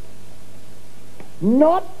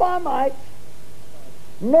 not by might,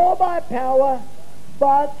 nor by power,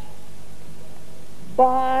 but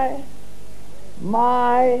by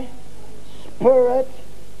my Spirit,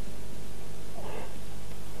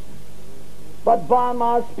 but by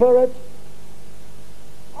my Spirit,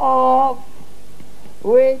 of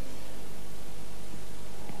which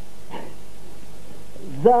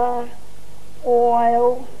the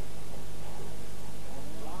oil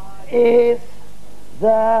is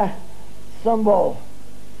the symbol.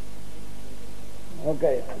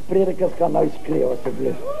 Okay, predikers kan nou skreeu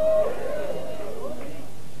asseblief.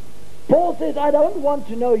 Paul says, I don't want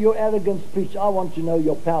to know your arrogant speech, I want to know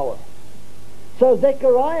your power. So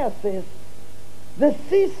Zechariah says, the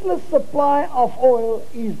ceaseless supply of oil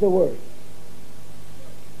is the word.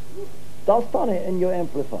 Daar staan hy in your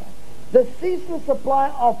amplifier. The ceaseless supply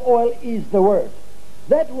of oil is the word.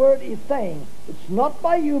 That word is saying, it's not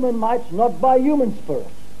by human might, not by human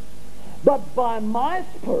spirit, but by my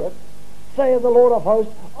Spirit, saith the Lord of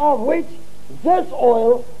hosts, of which this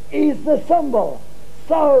oil is the symbol.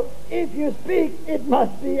 So, if you speak, it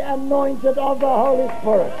must be anointed of the Holy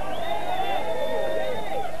Spirit.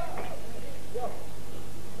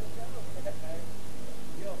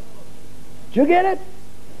 Did you get it?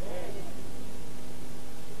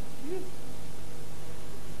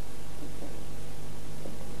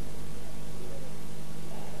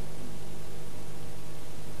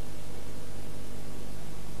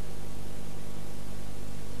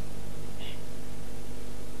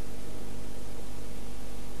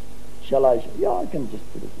 Shall I? Yeah, I can just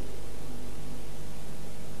put it.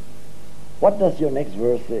 What does your next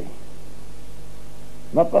verse say?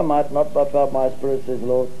 Not by might, not by power, my Spirit, says the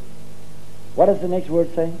Lord. What does the next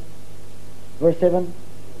word say? Verse 7.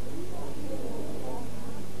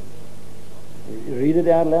 Read it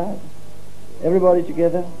out loud. Everybody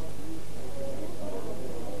together.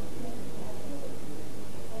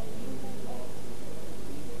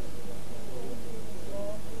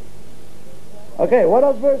 Okay, what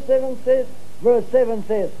does verse 7 say? Verse 7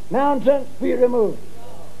 says, mountain, be removed.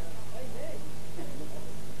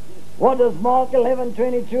 What does Mark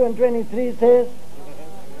 11:22 and 23 says?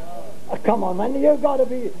 Oh, come on, man, you've got to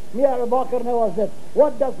be near a Bakker now as that.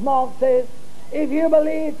 What does Mark say? If you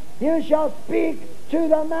believe, you shall speak to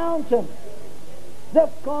the mountain. The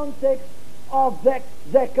context of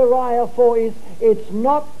Zechariah 4 is, it's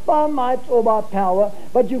not by might or by power,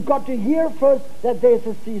 but you've got to hear first that there's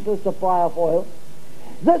a ceaseless supply of oil.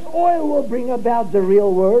 This oil will bring about the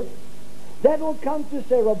real word. That will come to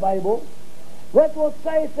Zerubbabel. That will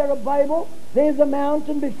say, Zerubbabel, there's a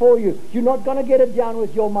mountain before you. You're not going to get it down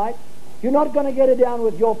with your might. You're not going to get it down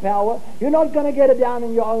with your power. You're not going to get it down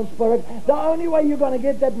in your own spirit. The only way you're going to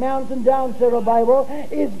get that mountain down, Zerubbabel,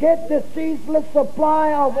 is get the ceaseless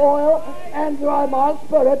supply of oil, and by my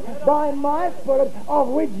Spirit, of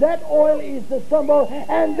which that oil is the symbol,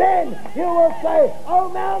 and then you will say, oh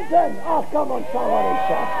mountain, oh come on, somebody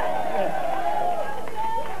shout.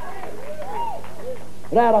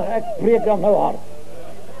 Rarig, ek preek dan nou hard.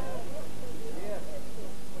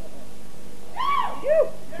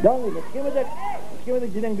 Dan nie, miskien moet ek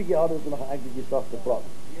die ding bietjie harder doen, ek bietjie sagter praat.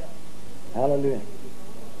 Hallelujah.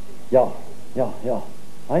 Ja.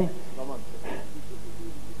 Hey?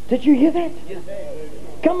 Did you hear that?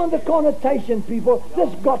 Come on, the connotation, people.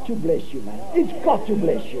 This got to bless you, man. It's got to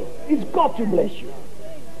bless you. It's got to bless you.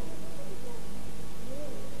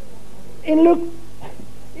 In Luke,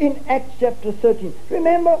 in Acts chapter 13,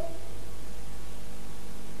 remember,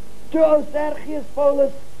 toe ou Sergius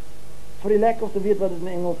Paulus, vir die lack of te weet wat het in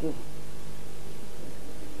Engels is,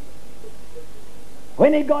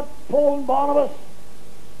 when he got Paul and Barnabas,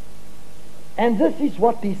 and this is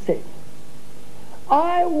what he said,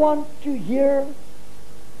 I want to hear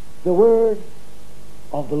the word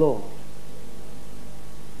of the Lord.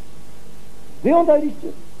 Wie onthou die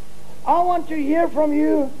stuk? I want to hear from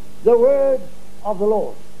you the word of the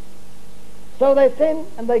Lord. So they sent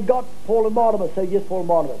and they got Paul and Barnabas. So yes, Paul and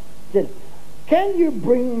Barnabas said, can you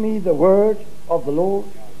bring me the word of the Lord?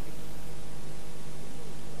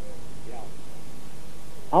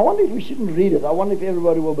 I wonder if we shouldn't read it. I wonder if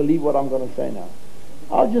everybody will believe what I'm going to say now.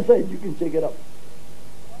 I'll just say it. You can check it up.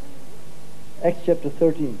 Acts chapter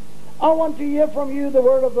 13. I want to hear from you the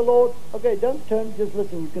word of the Lord. Okay, don't turn, just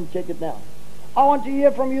listen. You can check it now. I want to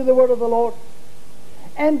hear from you the word of the Lord.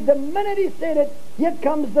 And the minute he said it, here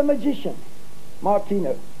comes the magician,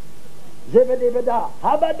 Martino. Zebedebeda,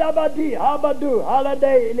 habadabadi, habadu,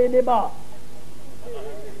 haladay, iliniba.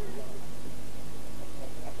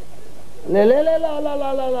 Lelele la la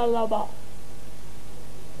la la la la ba.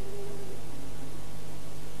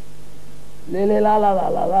 Lele la la la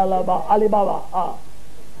la la la ba. Alibaba. Ah.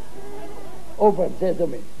 Open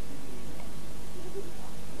sesame.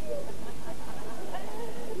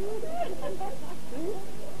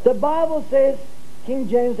 The Bible says, King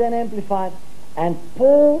James and Amplified, And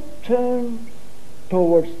Paul turned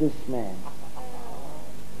towards this man,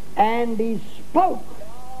 and he spoke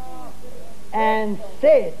and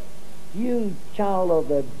said, "You child of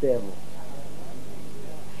the devil,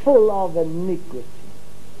 full of iniquity,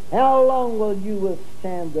 how long will you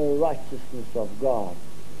withstand the righteousness of God?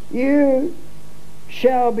 You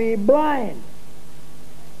shall be blind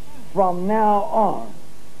from now on."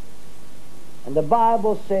 And the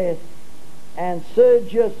Bible says, and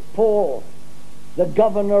Sergius Paul, the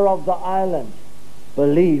governor of the island,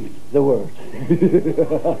 believed the word.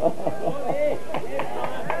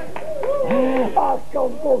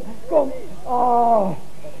 Kom. Oh.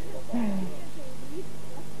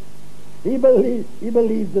 He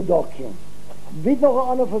believed the doctrine. Wie het nog een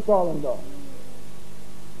ander vertaling daar?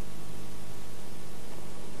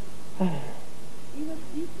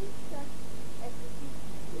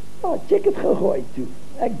 Oh, check het gegooid toe.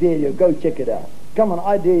 I dare you, go check it out. Come on,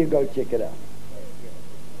 I dare you, go check it out.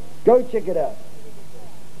 Go check it out.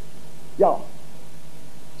 Yeah.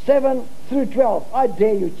 7 through 12. I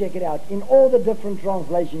dare you, check it out. In all the different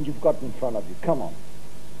translations you've got in front of you. Come on.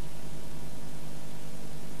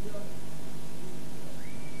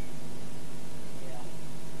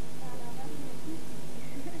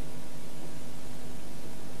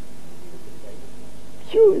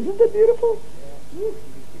 Phew, isn't that beautiful?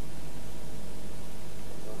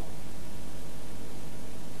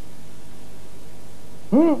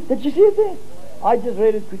 Did you see it there? I just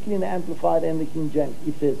read it quickly in the Amplified and the King James.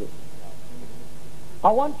 It says it.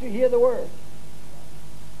 I want to hear the word.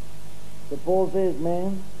 So Paul says,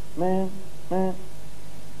 man,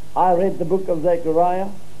 I read the book of Zechariah.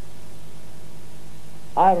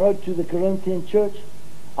 I wrote to the Corinthian church.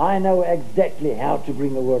 I know exactly how to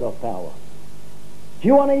bring a word of power. If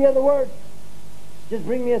you want to hear the word, just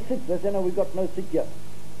bring me a stick. They say, no, we've got no stick here.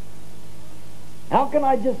 How can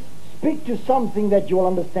I just speak to something that you will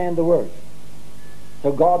understand the word?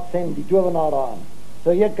 So God sent the 12 on. So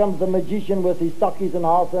here comes the magician with his stockies and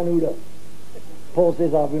half and Huda. Paul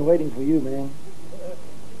says, I've been waiting for you, man.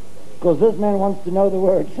 Because this man wants to know the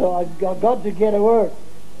word. So I've got to get a word.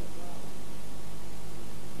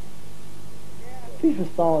 Please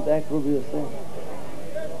verstaan wat ek probeer sê.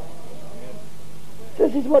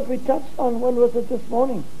 This is what we touched on. When was it this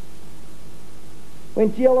morning?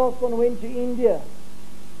 When T.L. Osborne went to India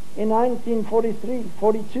in 1943,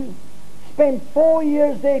 42. Spent 4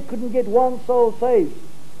 years there, couldn't get one soul saved.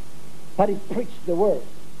 But he preached the word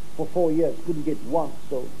for 4 years, couldn't get one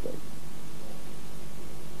soul saved.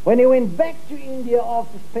 When he went back to India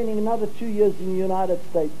after spending another 2 years in the United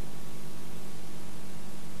States,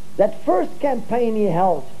 that first campaign he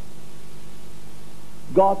held,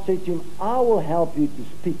 God said to him, I will help you to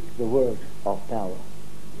speak the word of power.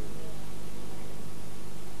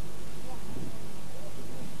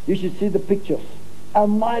 You should see the pictures. A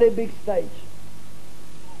mighty big stage.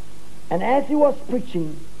 And as he was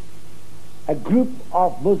preaching, a group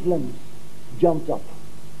of Muslims jumped up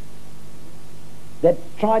that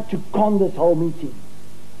tried to con this whole meeting.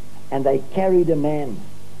 And they carried a man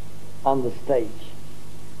on the stage,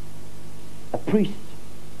 a priest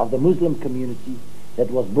of the Muslim community that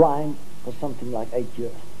was blind for something like 8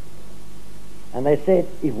 years. And they said,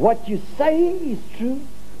 if what you say is true,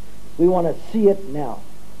 we want to see it now.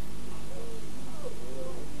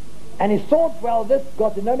 And he thought, well, this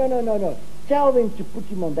God said, no. Tell them to put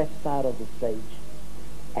him on that side of the stage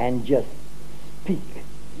and just speak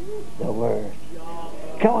the word.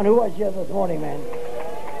 Come on, who was here this morning, man?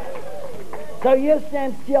 So here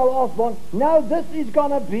stands T.L. Osborne. Now this is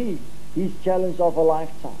going to be his challenge of a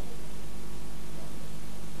lifetime.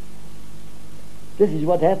 This is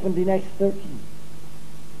what happened in Acts 13.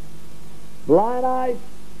 Blind eyes.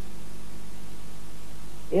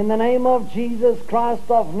 In the name of Jesus Christ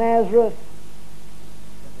of Nazareth,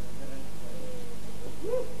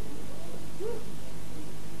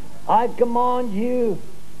 I command you,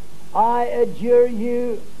 I adjure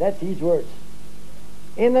you, that's his words.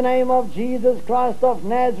 In the name of Jesus Christ of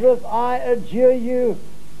Nazareth, I adjure you,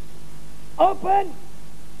 open!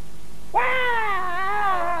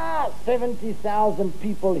 70,000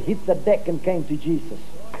 people hit the deck and came to Jesus.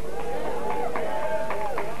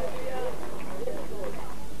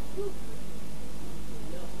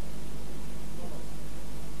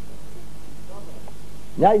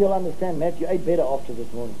 Now you'll understand Matthew 8 better after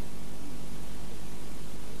this morning.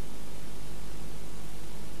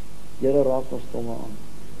 Here raak ons stomme aan.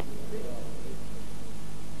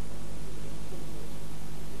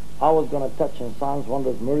 I was going to touch on signs,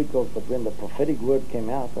 wonders, miracles, but when the prophetic word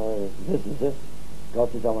came out, this is it.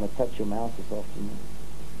 God says, I want to touch your mouth this afternoon.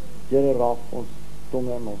 Here raak ons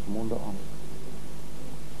tonge en ons monde aan.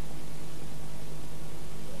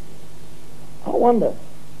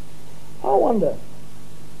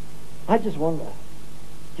 I just wonder.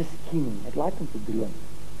 Just scheming. Ek laat hom te droom.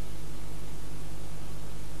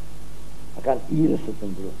 Ek kan ure sit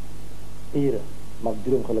en droom. Ure. Maar ek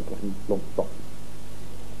droom gelukkig nie klomp top.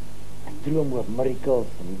 Ek droom oor miracles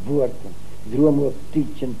en die woord en droom oor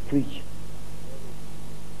teach and preach.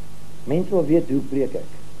 Mense wil weet hoe preek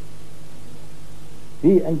ek.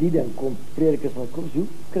 Wie in die ding kom predikers van kom, hoe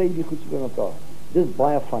kry jy die goed so by mekaar? Dis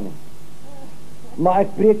baie funny. Maar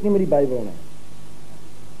ek preek nie met die Bybel nie.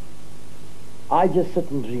 I just sit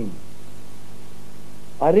and dream.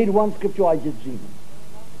 I read one scripture, I just dream.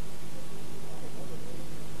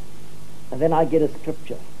 And then I get a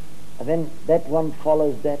scripture. And then that one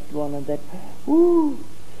follows that one and that. Ooh.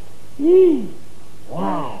 Yee.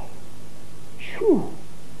 Wow. Shoo.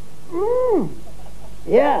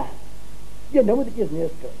 Ja. Ja, nou moet ek eers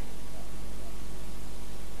neerskryf.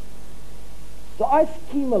 So I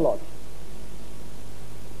scheme a lot.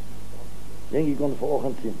 Denk jy kon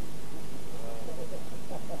vanoggend sien.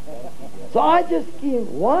 So I just scheme.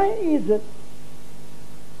 Why is it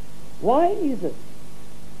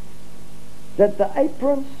that the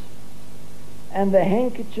aprons and the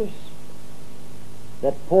handkerchiefs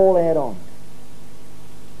that Paul had on?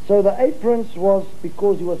 So the aprons was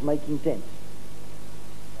because he was making tents.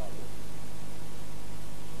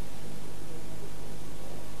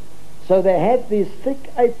 So they had these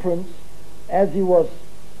thick aprons as he was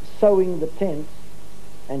sewing the tents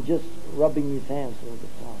and just rubbing his hands all the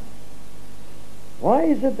time. Why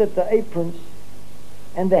is it that the aprons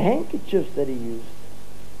and the handkerchiefs that he used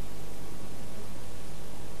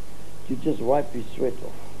to just wipe his sweat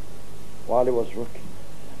off while he was working?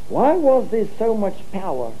 Why was there so much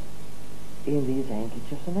power in these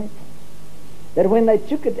handkerchiefs and aprons? That when they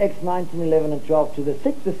took it, Acts 19, 11 and 12, to the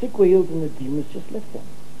sick were healed and the demons just left them.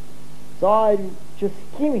 So I'm just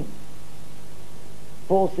skimming.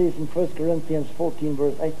 Paul says in 1 Corinthians 14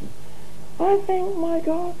 verse 18, I thank my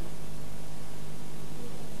God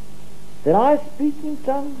that I speak in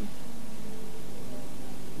tongues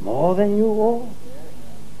more than you all.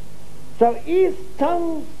 So is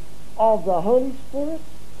tongues of the Holy Spirit?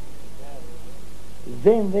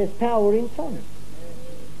 Then there's power in tongues.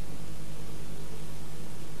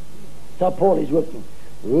 So Paul is working.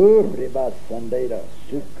 Uriba Sandera,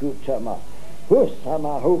 Sukutama,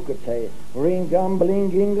 Husama Hokate, Ringam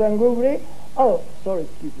Blinging Languri. Oh, sorry,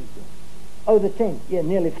 excuse me, sir. Oh, the tent. Yeah,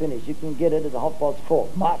 nearly finished. You can get it at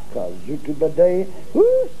 4:30. Maka, Zukubade,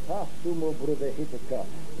 Husasumo Bruvehitaka,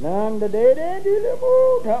 Nanda de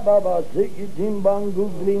Dilamu, Tababa, Sikitimban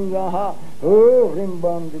Guglingaha,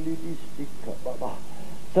 Rimban Delidistika Baba.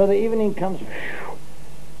 So the evening comes.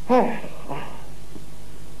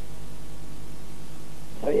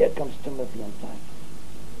 So here comes Timothy and Titus.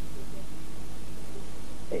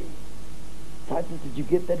 Hey, Titus, did you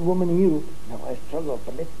get that woman healed? No, I struggle,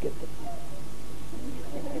 but let's get it.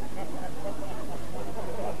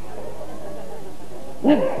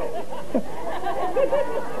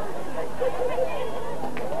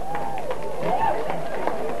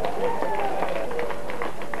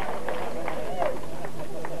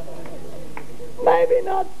 Maybe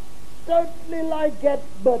not totally like that,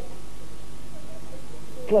 but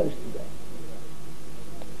close to that.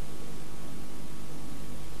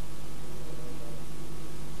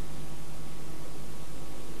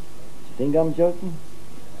 You think I'm joking?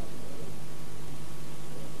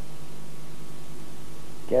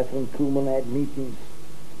 Catherine Kuhlman had meetings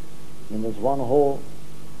in this one hall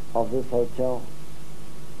of this hotel.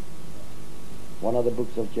 One of the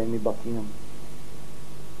books of Jamie Buckingham.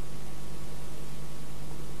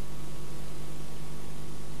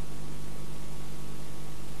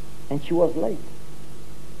 And she was late.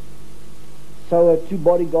 So her two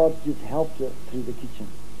bodyguards just helped her through the kitchen.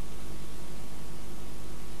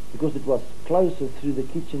 Because it was closer through the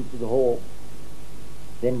kitchen to the hall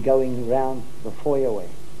than going around the foyer.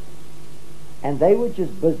 And they were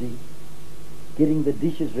just busy getting the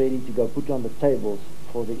dishes ready to go put on the tables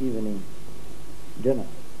for the evening dinner.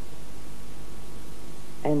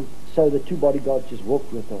 And so the two bodyguards just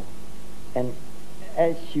walked with her. And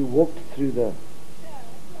as she walked through the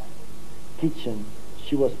kitchen,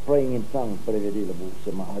 she was praying in tongues.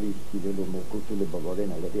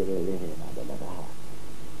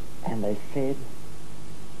 And they said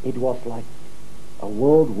it was like a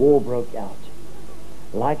world war broke out.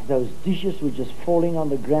 Like those dishes were just falling on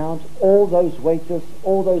the ground. All those waiters,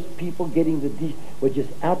 all those people getting the dish were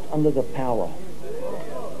just out under the power.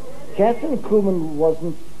 Catherine Kuhlman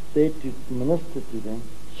wasn't there to minister to them.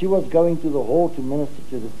 She was going to the hall to minister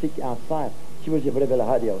to the sick outside. She was a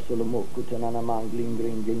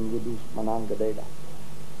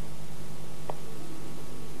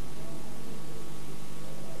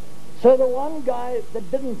So the one guy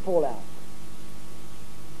that didn't fall out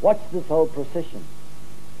watched this whole procession.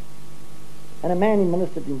 And a man he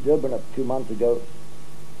ministered in Durban a few months ago,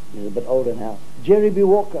 he's a bit older now, Jerry B.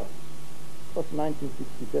 Walker, it was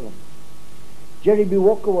 1967. Jerry B.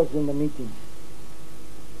 Walker was in the meeting.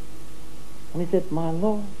 And he said, my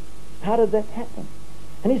Lord, how did that happen?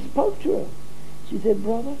 And he spoke to her. She said,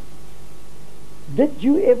 brother, did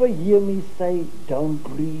you ever hear me say, don't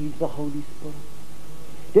grieve the Holy Spirit?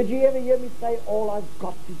 Did you ever hear me say, all I've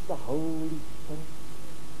got is the Holy Spirit?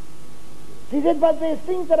 She said, but there's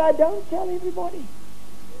things that I don't tell everybody.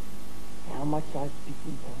 How much I speak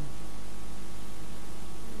in tongues.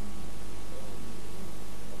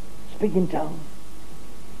 Speak in tongues.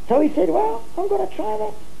 So he said, well, I'm going to try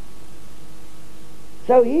that.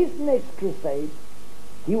 So his next crusade,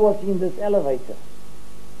 he was in this elevator,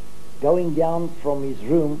 going down from his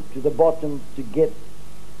room to the bottom to get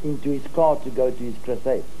into his car to go to his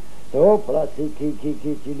crusade. So, plus, and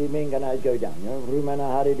I go down.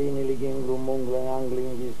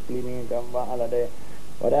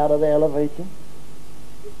 But out of the elevator,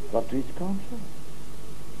 got to his conference.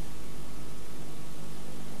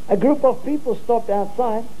 A group of people stopped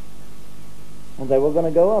outside, and they were going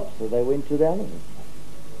to go up, so they went to the elevator.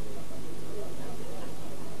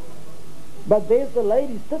 But there's the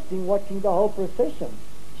lady sitting watching the whole procession.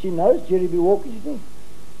 She knows Jerry B. Walker. She thinks,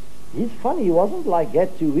 he's funny, he wasn't like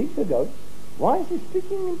that 2 weeks ago. Why is he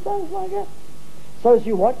speaking in tongues like that? So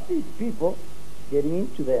she watched these people getting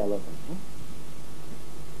into the elevator.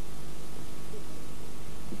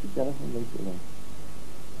 Put the telephone later on.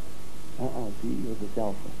 See, it was a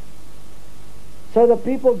cell phone. So the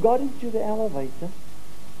people got into the elevator,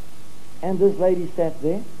 and this lady sat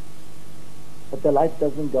there, but the light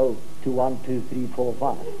doesn't go to 1, 2, 3, 4,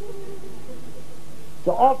 5.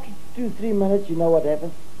 So after 2-3 minutes, you know what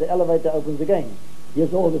happens? The elevator opens again.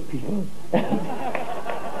 Here's all the people.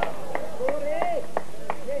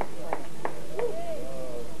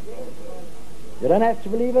 You don't have to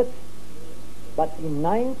believe it. But in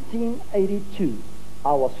 1982,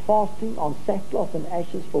 I was fasting on sackcloth and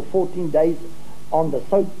ashes for 14 days on the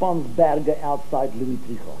Soutpansberge outside Louis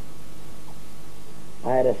Tricot.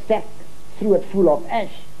 I had a sack, threw it full of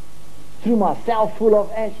ash, threw myself full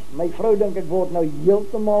of ash. My vrou dink ek word nou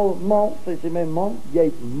heeltemal mal. Sy sê, my man,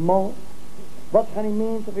 jy's mal. Wat gaan die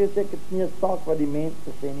mense vir jou sê? Ek het nie 'n saak wat die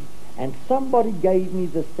mense sê nie. And somebody gave me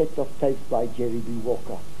the set of tapes by Jerry B.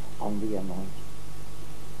 Walker on the anointing.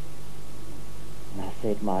 And I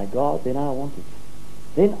said, my God, then I want it.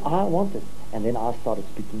 Then I want it. And then I started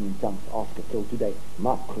speaking in tongues after till today.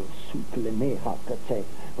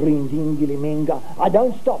 I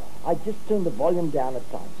don't stop. I just turn the volume down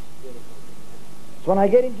at times. So when I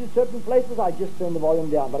get into certain places, I just turn the volume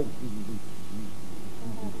down. But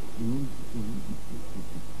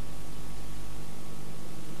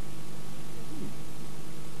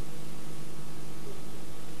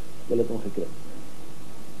Jy het hom gekry.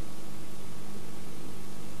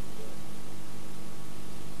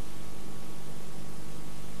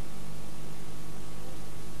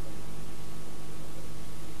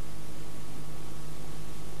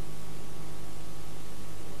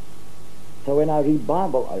 So when I read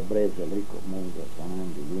Bible, I praise the Lord, Mungo,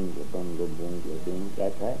 Sandi, Wingo, Bungo, Bungo, Ding,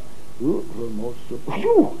 that right?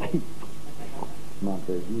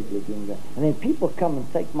 And then people come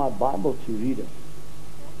and take my Bible to read it.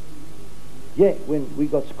 Yeah, when we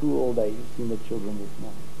got school all day, you've seen the children this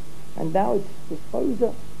morning. And now it's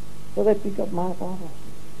disposer, so they pick up my Bible.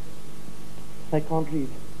 They can't read.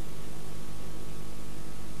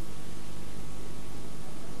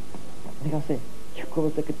 En ek sê, kom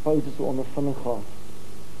wat ek het pauze so ondervinding gehad.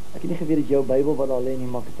 Ek het nie geweet dat jou Bybel wat daar lê nie,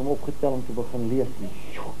 maar ek het hom opgetel om te begin lees nie.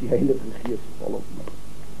 Die Heilige Gees val op my.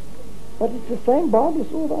 But it's the same Bible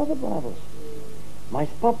as all the other Bibles. My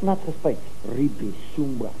spap nat gespuit. Ribi,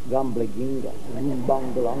 Sumba, Gambleginga,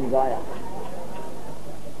 Rumbangolangaya.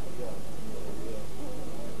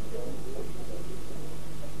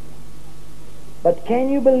 But can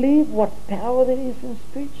you believe what power there is in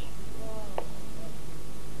speech?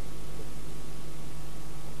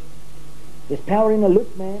 There's power in a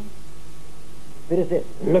look, man. Peter says,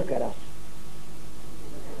 look at us.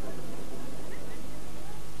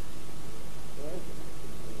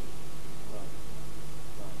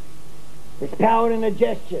 There's power in a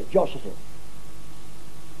gesture, Joshua says.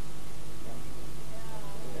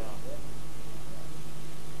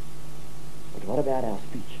 But what about our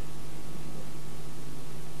speech?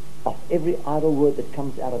 Of every idle word that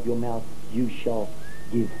comes out of your mouth, you shall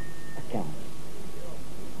give account.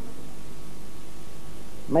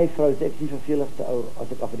 My vrou sê ek is nie vervelig te ou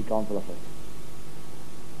as ek Afrikaans wil afvat.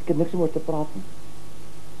 Ek het niks om oor te praat nie.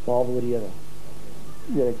 behalwe oor die Here.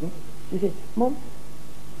 Weet ek nie. Sy sê, man,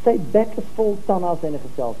 sy bek is vol tande as sy in 'n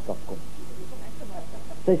geselskap kom.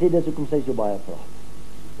 Sy sê, dis hoekom sy so baie praat.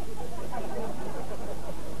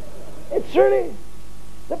 It's really,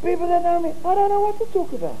 the people that know me, I don't know what to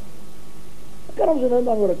talk about. Ek kan ons nou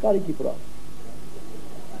dan oor 'n karretjie praat.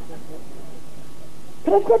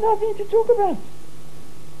 But I've got nothing to talk about.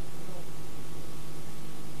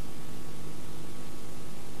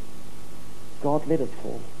 God, let it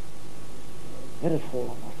fall. Let it fall on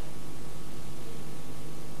us.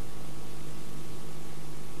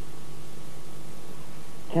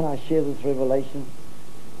 Can I share this revelation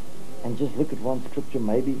and just look at one scripture?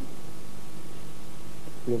 Maybe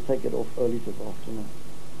we'll take it off early this afternoon.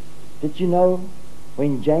 Did you know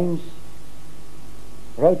when James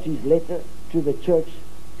wrote his letter to the church,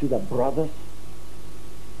 to the brothers,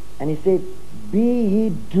 and he said, be ye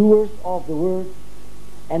doers of the word,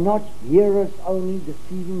 and not hearers only,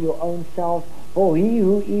 deceiving your own selves. For he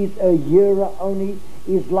who is a hearer only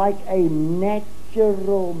is like a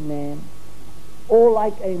natural man, or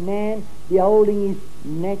like a man beholding his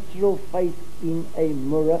natural face in a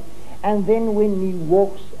mirror, and then when he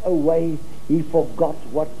walks away, he forgot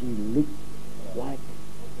what he looked like.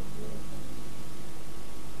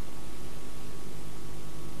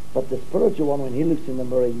 But the spiritual one, when he looks in the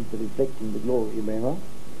mirror, he's reflecting the glory. Remember?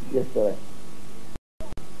 Yesterday.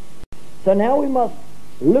 So now we must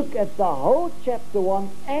look at the whole chapter 1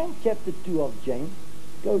 and chapter 2 of James.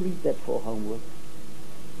 Go read that for homework.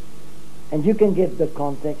 And you can get the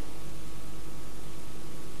context.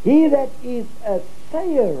 He that is a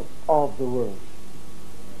sayer of the word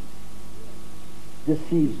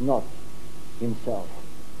deceives not himself.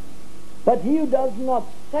 But he who does not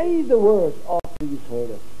say the word after he's heard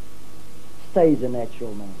it stays a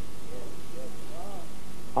natural man.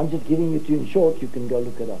 I'm just giving you two in short. You can go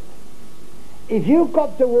look it up. If you've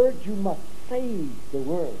got the word, you must say the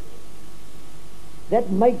word. That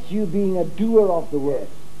makes you being a doer of the word.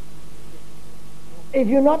 If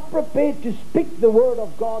you're not prepared to speak the word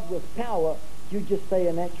of God with power, you just say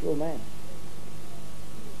a natural man.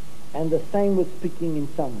 And the same with speaking in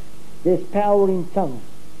tongues. There's power in tongues.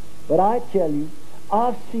 But I tell you,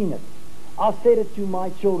 I've seen it. I've said it to my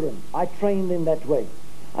children. I train them that way.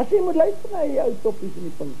 I say, moet luister na die ou toppies in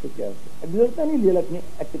die Pinksterkerk. Ek bedoel dit nou nie lelik nie.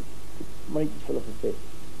 Ek het maar netjies vir hulle gesê.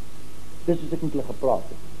 Dis soos ek met hulle gepraat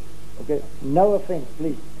het. Okay? No offense,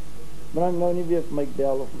 please. Maar nou nie weer vir my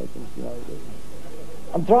bel of my komisionaris.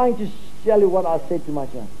 I'm trying to tell you what I said to my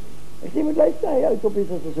son. Ek sê, moet luister na die ou toppies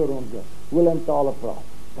as ons so rondloop. Hoe hulle in tale praat.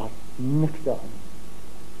 Daar's niks daarin.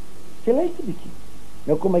 Sê, luister bietjie.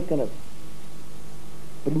 Nou kom my kinders.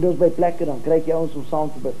 Bring ons by plekke, dan krijg jy ons om saam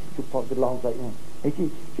te bid. So pak dit langs daar iemand. Hy sê,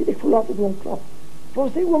 ek voel laat het oom klap. Voor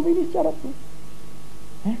sê, oom, wil nie shut up nie.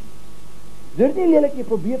 Doe nie lelik, jy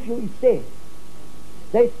probeer vir jou iets sê.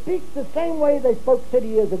 They speak the same way they spoke 30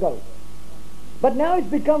 years ago. But now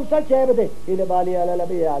it's become such a habit.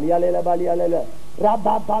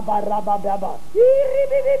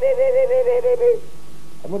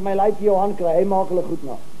 Ek moet my lyfie jou hand kry, hy maak hulle goed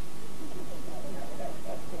na.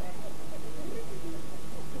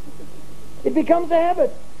 It becomes a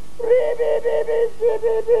habit.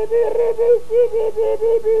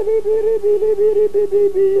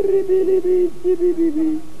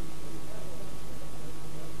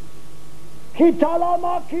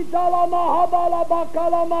 Kitalama, kitalama, habala,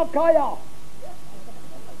 bakalama, kaya.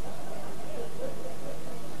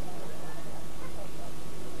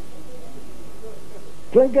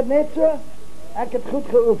 Klink het net so? Ek het goed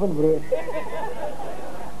geoefen, broer.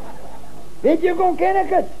 Weet jy, kon ken ek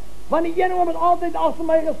het? Want die ene oom het altyd achter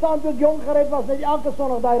my gestaan toe ek jong gered was, net elke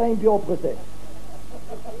sondag die reimpie opgeset.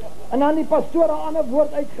 En dan die pastoor 'n ander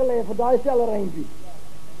woord uitgeleg vir daai selfe reimpie.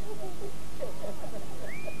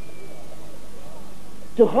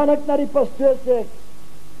 Toe gaan ek na die pastoor sê ek,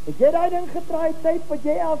 het jy daai ding gedraai tyd wat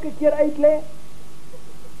jy elke keer uitlê?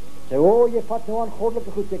 Sê, jy vat nou aan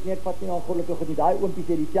goddelike goed. Ek nie, ek vat nie aan goddelike goed nie. Daai oompie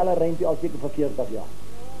sê die selfe reimpie al seker vir 40 jaar.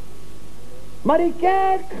 Maar die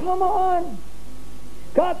kerk, gaan maar aan.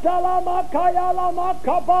 Katalama, kayalama,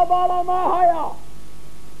 kapabalama, haya.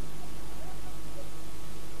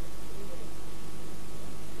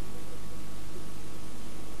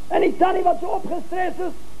 En die tannie wat so opgestres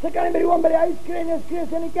is, sy kan nie by die oom by die huis skree en skree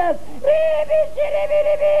sy in die kerk.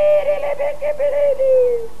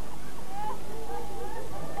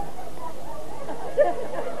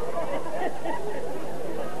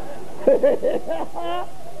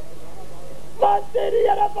 Wat sê die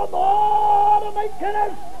Here vanmorgen, my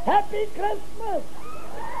kinders? Happy Christmas!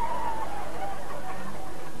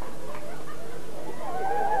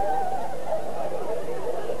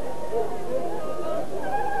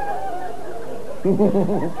 But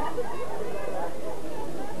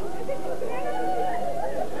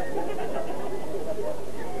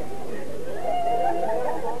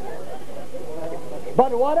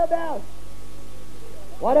what about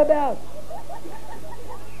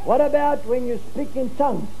when you speak in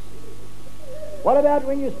tongues? What about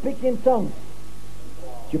when you speak in tongues?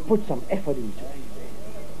 You put some effort into it.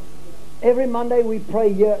 Every Monday we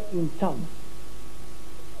pray here in tongues.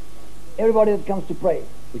 Everybody that comes to pray,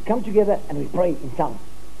 we come together and we pray in tongues.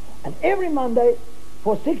 And every Monday,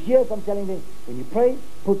 for 6 years, I'm telling them, when you pray,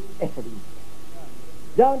 put effort into it.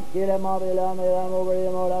 Don't kill him over one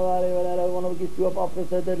of the stoop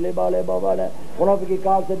afgezet, one of the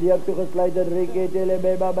kaars het deur toegesluit,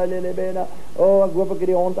 oh, ek hoop ek het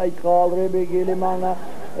die hond uitgehaal, ek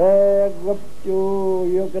hoop,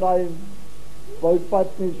 jy kry buitpad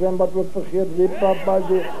nie, zwembad ook vergeet,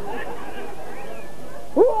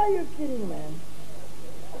 Who are you kidding, man?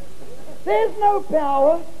 There's no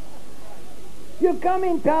power. You come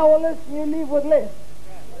in powerless and you leave with less.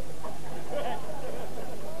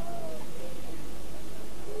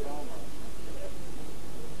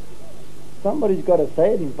 Somebody's got to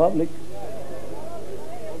say it in public.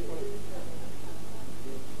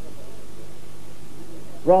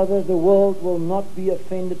 Rather, the world will not be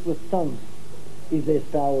offended with tongues if there's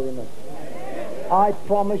power in it. I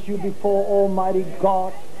promise you before Almighty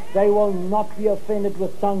God, they will not be offended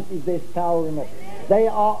with tongues if there's power in it. They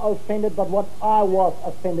are offended by what I was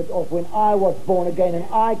offended of when I was born again and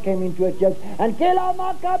I came into a church and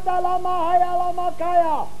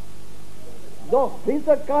Doch,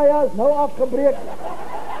 diese kaya is nou afgebreek.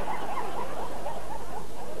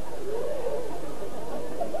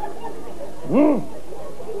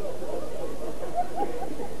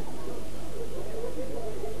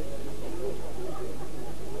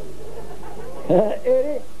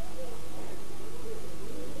 Eddie.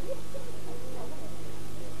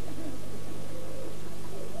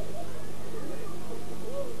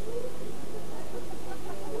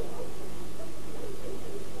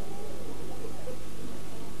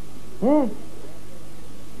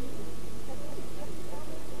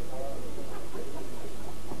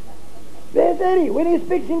 There's Eddie, when he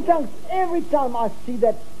speaks in tongues, every time I see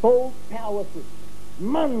that bold, powerful,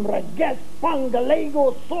 Manra, Gas,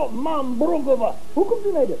 Pangalego, So, Man, Brugova. Hoe komt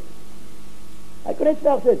u met dit? Hij kon net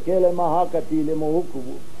zelf zeggen, Kele Mahakatile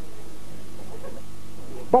Mohukubu.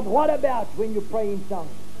 But what about when you pray in tongues?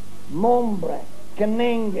 Mombre,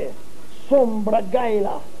 Kenenge, Sombra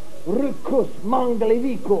Gaila, Rukus,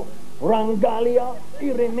 Mangaleviko, Rangalia,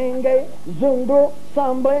 Iremenge, Zundo,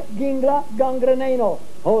 Sambre, Gingla, Gangreneno,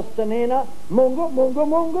 Hostanena,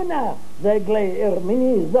 Mungo na. Zegle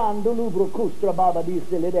Ermini, Zandulubro, Kustra Baba,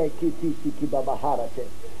 Diselede, Kitisi, Baba Harate.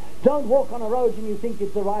 Don't walk on a road and you think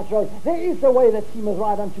it's the right road. There is a way that seemeth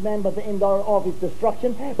right unto man, but the end of is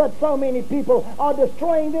destruction. But so many people are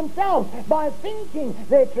destroying themselves by thinking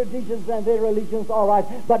their traditions and their religions are right.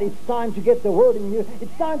 But it's time to get the word in you.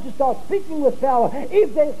 It's time to start speaking with power.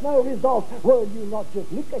 If there's no result, will you not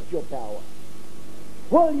just look at your power?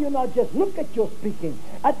 Will you not just look at your speaking?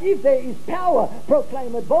 And if there is power,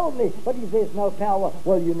 proclaim it boldly. But if there's no power,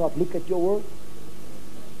 will you not look at your word?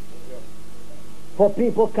 For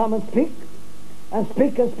people come and speak, and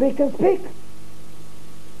speak, and speak, and speak.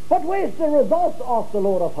 But where's the result of the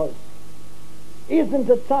Lord of hosts? Isn't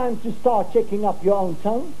it time to start checking up your own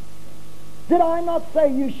tongues? Did I not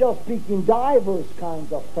say you shall speak in divers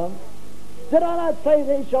kinds of tongues? Did I not say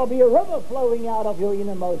there shall be a river flowing out of your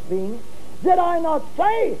innermost being? Did I not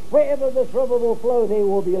say wherever this river will flow there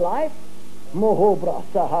will be life? Mohobra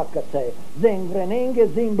sahakate, zengrenenge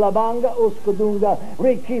zimblabanga uskudunga,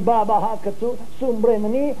 riki baba hakatu,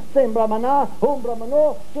 sumbremani, sembramana,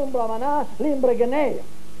 humbramano, sumbramana, limbregene.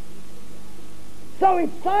 So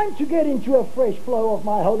it's time to get into a fresh flow of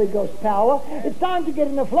my Holy Ghost power. It's time to get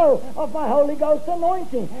in the flow of my Holy Ghost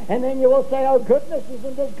anointing. And then you will say, oh goodness,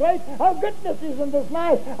 isn't this great? Oh goodness, isn't this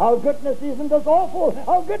nice? Oh goodness, isn't this awful?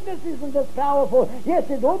 Oh goodness, isn't this powerful? Yes,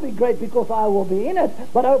 it will be great because I will be in it.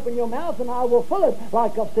 But open your mouth and I will fill it,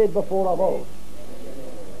 like I've said before of old.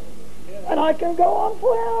 And I can go on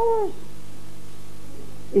for hours.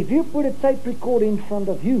 If you put a tape recorder in front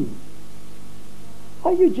of you,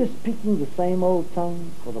 are you just speaking the same old tongue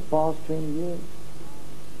for the past 20 years?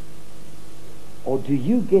 Or do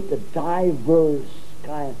you get a diverse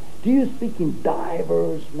kind? Do you speak in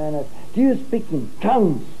diverse manners? Do you speak in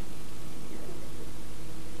tongues?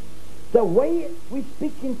 The way we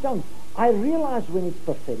speak in tongues, I realize when it's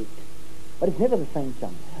prophetic, but it's never the same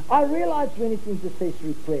tongue. I realize when it's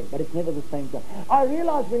intercessory prayer, but it's never the same tongue. I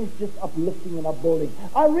realize when it's just uplifting and upbuilding.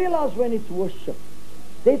 I realize when it's worship.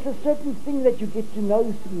 There's a certain thing that you get to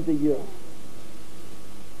know through the years.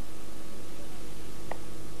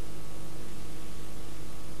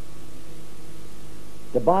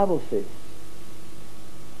 The Bible says,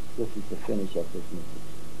 this is the finish of this message.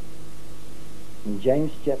 In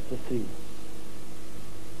James chapter 3,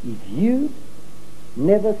 if you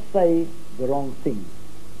never say the wrong thing,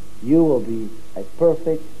 you will be a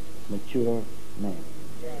perfect, mature man.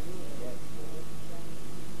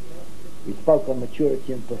 We spoke on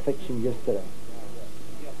maturity and perfection yesterday.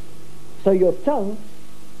 So your tongue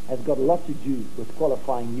has got a lot to do with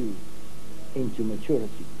qualifying you into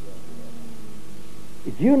maturity.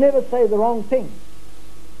 If you never say the wrong thing,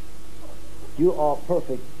 you are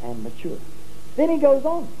perfect and mature. Then he goes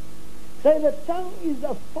on. Say the tongue is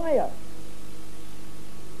a fire.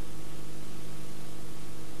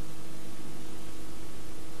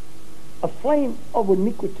 A flame of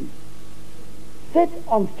iniquity, set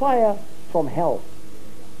on fire from hell.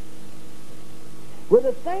 With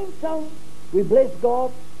the same tongue we bless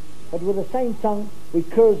God, but with the same tongue we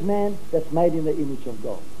curse man that's made in the image of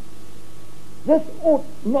God. This ought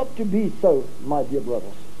not to be so, my dear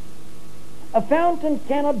brothers. A fountain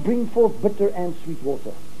cannot bring forth bitter and sweet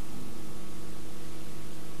water.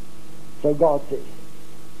 So God says,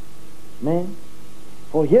 man,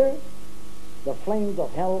 for here the flames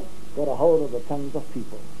of hell got a hold of the tongues of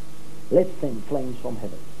people. Let's send flames from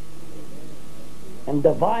heaven and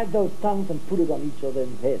divide those tongues and put it on each of their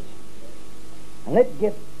heads. And let's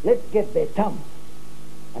get their tongues.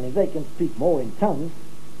 And if they can speak more in tongues,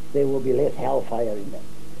 there will be less hellfire in them.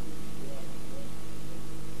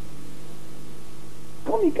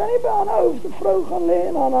 Kom, jy kan nie by aan 'n ou se vrou gaan lê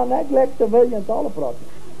en aan haar nek lek terwyl jy in tale praat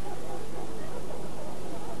nie.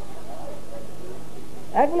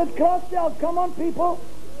 Ek wil dit kraasstel. Come on, people.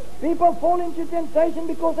 People fall into temptation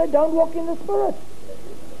because they don't walk in the Spirit.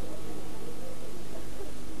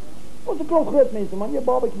 Ons 'n klomp groot mense, man, jou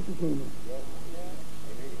babatjies is nie.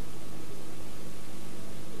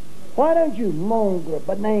 Why don't you mongrel,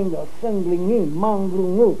 benenga, singlingi,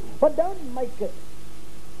 mangrungu, but don't make it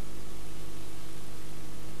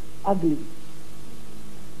ugly.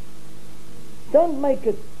 Don't make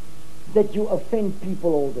it that you offend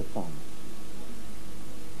people all the time.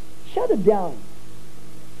 Shut it down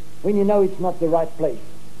when you know it's not the right place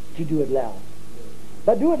to do it loud.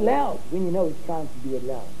 But do it loud when you know it's time to do it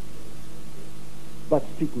loud. But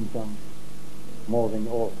speak in tongues more than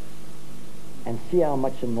all. And see how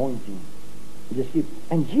much anointing you just give.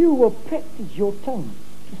 And you will practice your tongue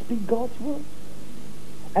to speak God's word.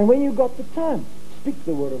 And when you got the time, speak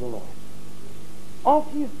the word of the Lord.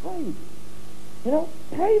 After you've prayed,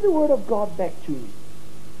 pray the word of God back to you.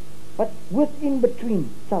 But in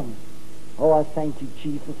between tongues. Oh, I thank you,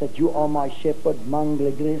 Jesus, that you are my shepherd.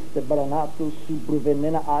 Manglegreste baranato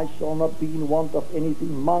subruvenena. I shall not be in want of anything.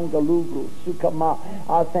 Mangalugru sukama.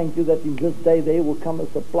 I thank you that in this day there will come a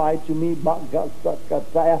supply to me.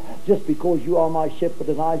 Bagasakataya. Just because you are my shepherd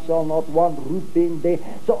and I shall not want. Rupende.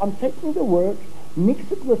 So I'm taking the word,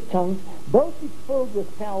 mix it with tongues. Both is filled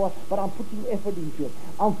with power, but I'm putting effort into it.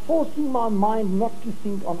 I'm forcing my mind not to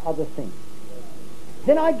think on other things.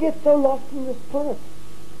 Then I get so lost in the Spirit.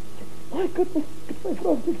 My goodness, ek my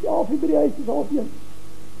vrou sê half by die huis is half een.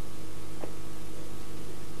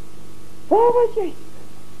 Waar was jy?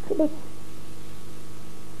 Gebid.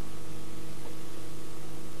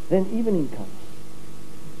 Then evening comes.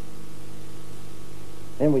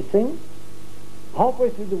 Then we sing. Halfway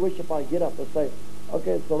through the worship I get up and say,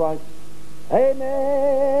 okay, it's all right.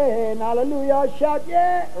 Amen, hallelujah, shout,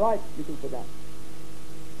 yeah. Right, you can sit down.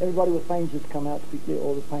 Everybody with pain just come out quickly,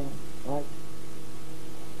 all the pain, right?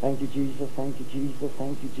 Thank you, Jesus, thank you, Jesus,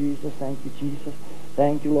 thank you, Jesus, thank you, Jesus.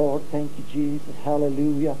 Thank you, Lord, thank you, Jesus.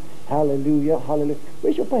 Hallelujah, hallelujah, hallelujah.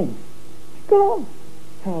 Where's your pain? Gone.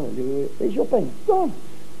 Hallelujah. Where's your pain? Gone.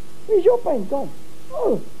 Where's your pain? Gone.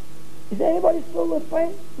 Oh, is anybody still with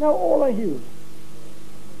pain? No, all are healed.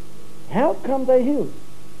 How come they healed?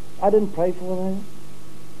 I didn't pray for them.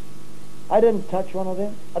 I didn't touch one of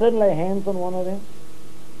them. I didn't lay hands on one of them.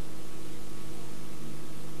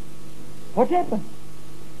 What happened?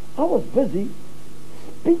 I was busy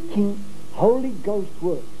speaking Holy Ghost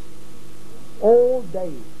words all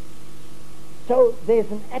day. So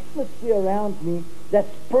there's an atmosphere around me that's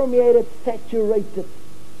permeated, saturated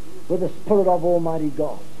with the Spirit of Almighty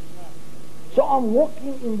God. So I'm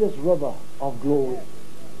walking in this river of glory.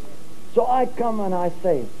 So I come and I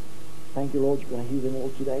say, thank you, Lord, you're going to heal them all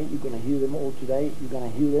today. You're going to heal them all today. You're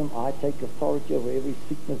going to heal them. I take authority over every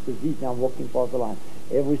sickness, disease. Now I'm walking past the line.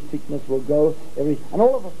 Every sickness will go. And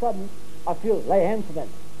all of a sudden, I feel, lay hands on them.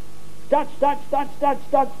 Touch, touch, touch, touch,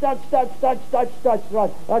 touch, touch, touch, touch, touch, touch.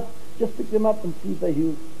 Right. Just pick them up and see if they're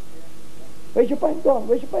healed. Where's your pain gone?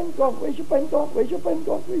 Where's your pain gone? Where's your pain gone? Where's your pain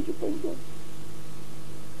gone? Where's your pain gone?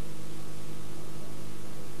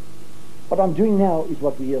 What I'm doing now is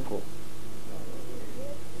what we're here for.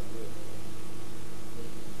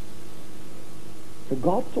 So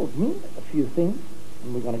God taught me a few things,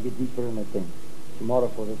 and we're going to get deeper in it then tomorrow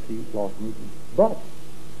for the 3 last meetings. But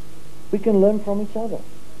we can learn from each other.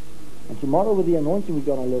 And tomorrow with the anointing,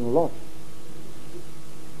 we're going to learn a lot.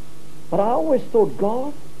 But I always thought,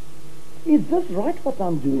 God, is this right what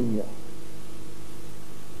I'm doing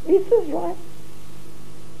here? Is this right?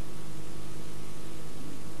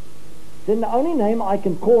 Then the only name I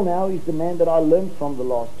can call now is the man that I learned from the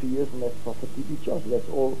last 2 years, and that's Prophet T.B. Josh. That's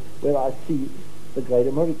all where I see the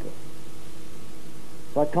greater miracle.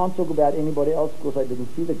 So I can't talk about anybody else because I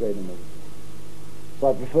didn't see the greater miracle.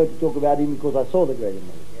 So I prefer to talk about him because I saw the greater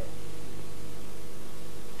miracle.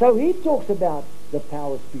 So he talks about the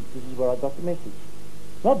power of speech. This is where I got the message.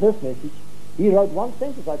 Not this message. He wrote one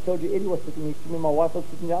sentence. I told you Eddie was sitting next to me. My wife was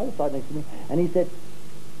sitting the other side next to me. And he said,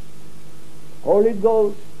 Holy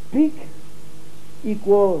Ghost, speak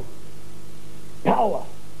equals power.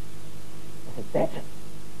 I said, that's it.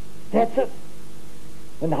 That's it.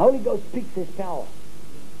 When the Holy Ghost speaks, there's power.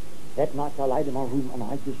 That night I lied in my room and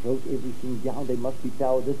I just wrote everything down. There must be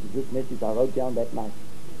power. This is this message I wrote down that night.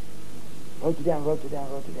 Wrote it down.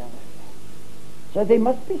 So there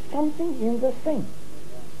must be something in this thing.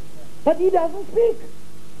 But he doesn't speak.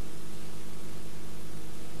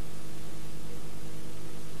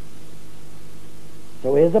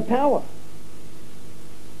 So where's the power?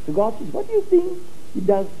 So God says, what do you think he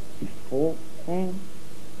does beforehand?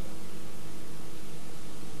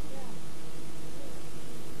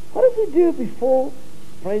 What does he do before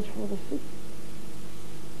he prays for the sick?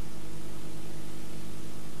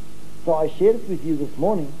 So I shared it with you this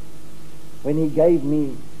morning when he gave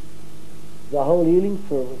me the whole healing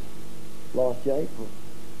service last year, April.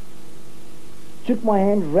 Took my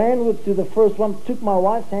hand, ran to the first one, took my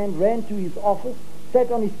wife's hand, ran to his office,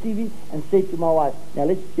 sat on his TV and said to my wife, now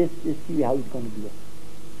let's just see how he's going to do it.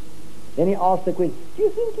 Then he asked the question, do you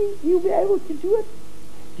think he'll be able to do it?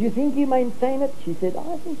 Do you think he maintain it? She said,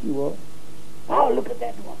 I think he will. Oh, look at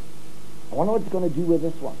that one. I wonder what he's going to do with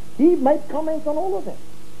this one. He made comments on all of that.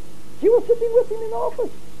 She was sitting with him in the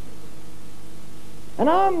office. And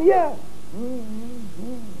I'm here.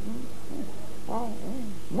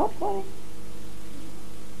 Not funny.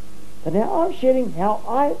 But now I'm sharing how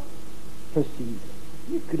I perceive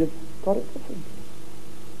it. You could have got it differently.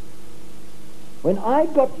 When I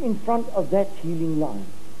got in front of that healing line,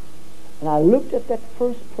 and I looked at that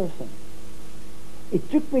first person, it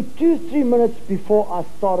took me 2-3 minutes before I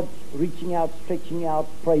started reaching out, stretching out,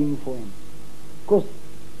 praying for him. Because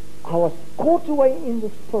I was caught away in the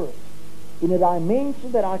Spirit, in a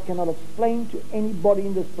dimension that I cannot explain to anybody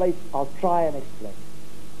in this place. I'll try and explain.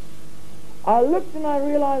 I looked and I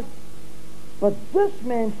realized, but this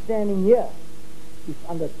man standing here is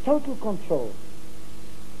under total control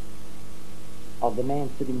of the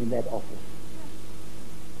man sitting in that office.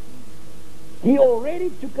 He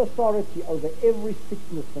already took authority over every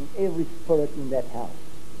sickness and every spirit in that house.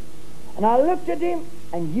 And I looked at him,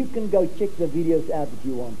 and you can go check the videos out if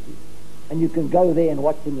you want to. And you can go there and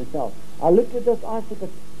watch them yourself. I looked at this, I said,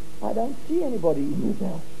 but I don't see anybody in this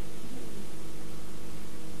house.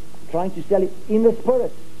 I'm trying to tell you, in the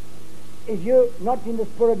Spirit. If you're not in the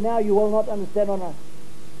Spirit now, you will not understand or not.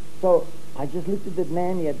 So I just looked at that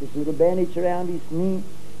man. He had this little bandage around his knee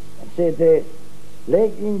and said there,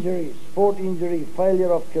 leg injury, sport injury,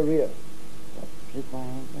 failure of career. So I put my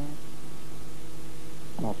hand down.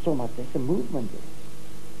 And I saw there's a movement there.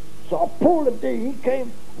 So I pulled it there. He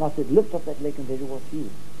came. And I said, lift up that leg, and there it was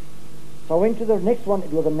healed. So I went to the next one.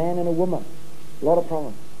 It was a man and a woman. A lot of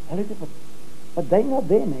problems. I looked at it, but they're not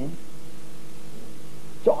there, man.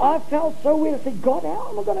 So I felt so weird. I said, God,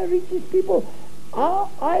 how am I going to reach these people?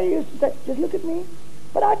 I used to say, just look at me.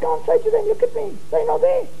 But I can't say to them, look at me. They're not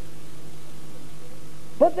there.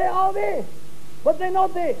 But they are there. But they're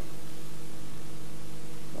not there.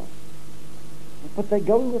 But they're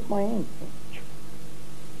going with my hands.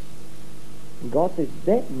 And God says,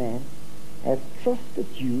 that man has trusted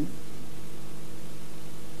you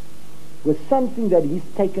with something that he's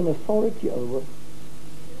taken authority over,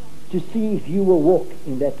 to see if you will walk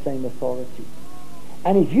in that same authority.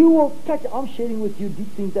 And if you will touch, I'm sharing with you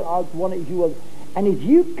deep things that I want, if you will, and if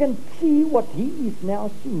you can see what he is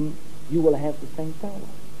now seeing, you will have the same power.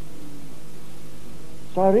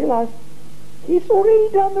 So I realized he's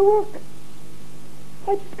already done the work.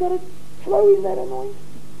 I just got to flow in that anointing.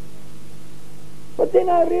 But then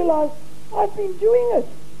I realized I've been doing it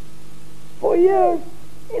for years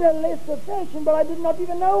in a lesser fashion, but I did not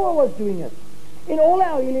even know I was doing it. In all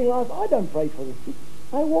our healing lives, I don't pray for the sick.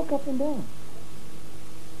 I walk up and down.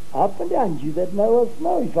 Up and down. You that know us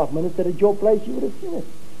know. If I've ministered at your place, you would have seen it.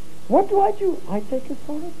 What do? I take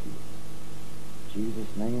authority. In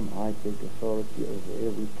Jesus' name, I take authority over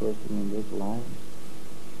every person in this line.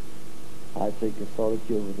 I take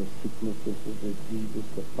authority over the sicknesses, the diseases,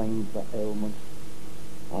 the pains, the ailments.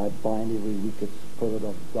 I bind every wicked spirit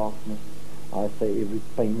of darkness. I say every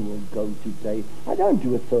pain will go today. I don't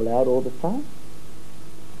do it so loud all the time.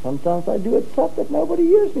 Sometimes I do it soft that nobody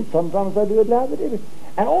hears me. Sometimes I do it loud that everybody.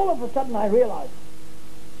 And all of a sudden I realize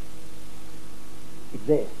it's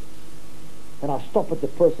there. And I stop at the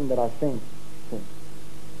person that I think,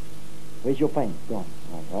 where's your pain? Gone.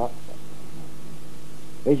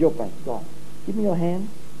 Where's your pain? Gone. Give me your hand.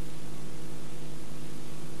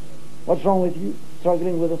 What's wrong with you?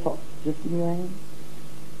 Struggling with a thought? Just give me your hand.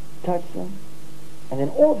 Touch them. And then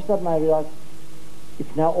all of a sudden I realize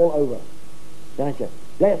it's now all over. Then I say,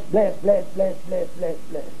 bless, bless, bless, bless, bless, bless,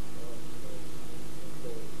 bless.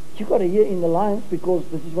 You've got to hear in the lines because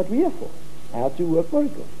this is what we're here for. How to work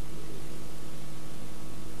miracles.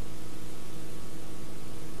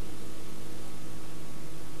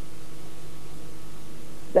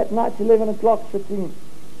 That night, 11 o'clock, sitting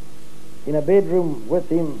in a bedroom with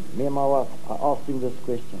him, me and my wife, I asked him this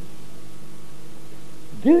question.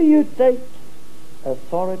 Do you take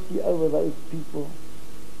authority over those people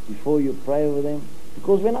before you pray over them?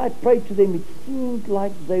 Because when I prayed to them, it seemed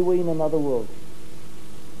like they were in another world.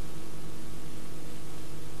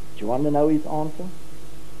 Do you want to know his answer?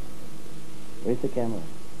 Where's the camera?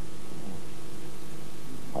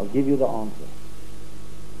 I'll give you the answer.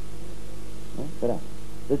 No? Sit down.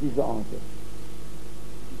 This is the answer.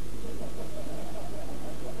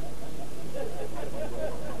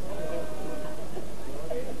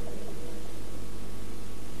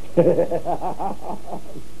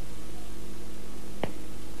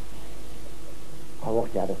 I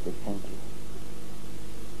walked out and said, thank you.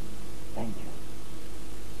 Thank you.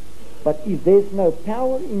 But if there's no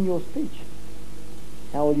power in your speech,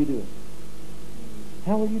 how will you do it?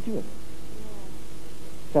 How will you do it?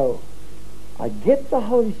 So, I get the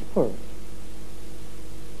Holy Spirit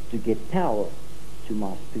to get power to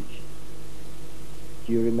my speech.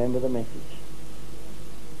 Do you remember the message?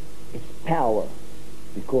 It's power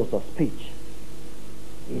because of speech.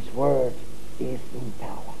 His word is in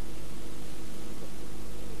power.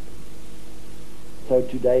 So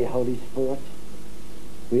today, Holy Spirit,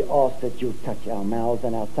 we ask that you touch our mouths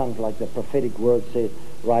and our tongues like the prophetic word said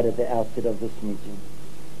right at the outset of this meeting.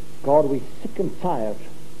 God, we're sick and tired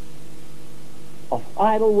of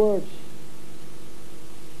idle words.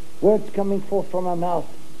 Words coming forth from our mouth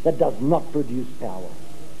that does not produce power.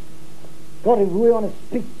 God, if we want to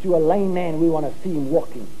speak to a lame man, we want to see him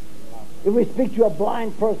walking. If we speak to a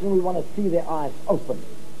blind person, we want to see their eyes open.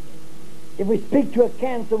 If we speak to a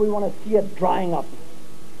cancer, we want to see it drying up.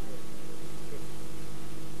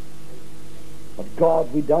 But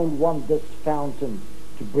God, we don't want this fountain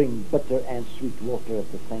to bring bitter and sweet water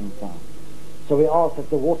at the same time. So we ask that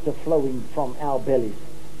the water flowing from our bellies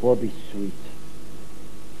will be sweet,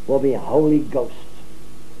 will be Holy Ghost,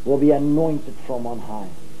 will be anointed from on high.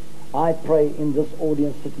 I pray in this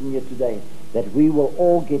audience sitting here today that we will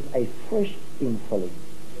all get a fresh infilling,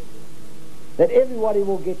 that everybody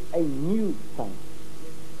will get a new tongue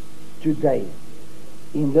today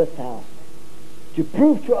in this house to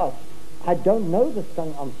prove to us, I don't know the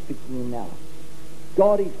tongue I'm speaking in now.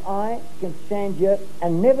 God, if I can stand here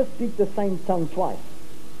and never speak the same tongue twice,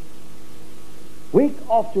 week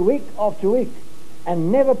after week after week,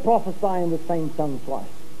 and never prophesy in the same tongue twice,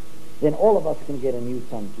 then all of us can get a new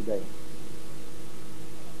tongue today.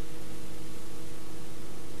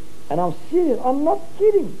 And I'm serious. I'm not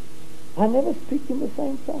kidding. I never speak in the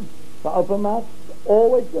same tongue. The open mouth,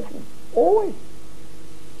 always different. Always.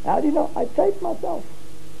 How do you know? I tape myself.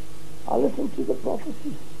 I listen to the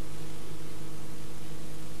prophecies.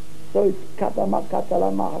 So it's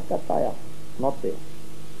katamaakatalamaakataya. Not there.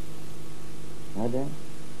 Nou dan?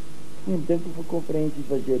 Nie dink vir konferensies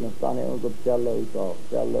wat jy dan staan hy ons op sellousaal.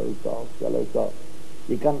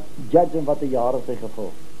 Jy kan judge in wat 'n jaar is hy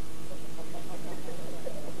gevul.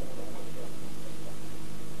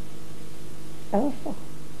 Ernstig.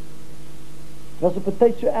 Was op 'n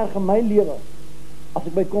tyd so erg in my lewe. As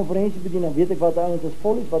ek by konferensie bedien, dan weet ek wat ouens is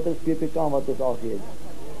vol is, wat is PPK en wat is AGS.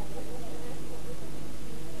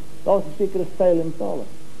 Daar is 'n sekere styl en tale.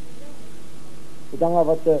 Bedank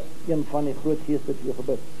wat een van die groot geeste vir jou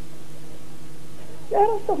gebid.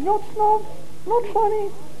 Ernstig, not snob, not funny.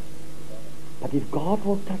 But if God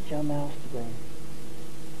will touch our mouths today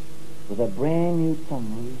with a brand new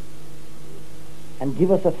tongue and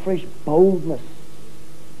give us a fresh boldness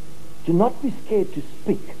to not be scared to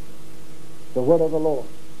speak the word of the Lord,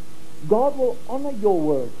 God will honor your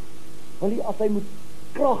word. Wil jy, as hy moet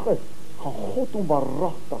krag is, gaan God hom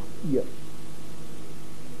waaragtig eer.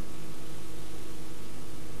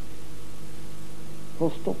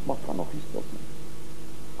 Wil stop, maar kan nog nie stop nie.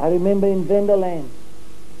 I remember in Wenderland,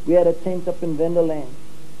 we had a tent up in Wenderland.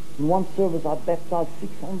 In one service I baptized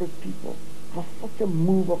 600 people. It was such a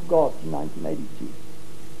move of God in 1982.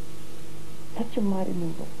 Such a mighty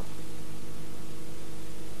move of God.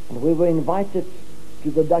 And we were invited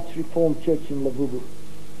to the Dutch Reformed Church in Levubu.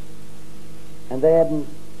 And they had a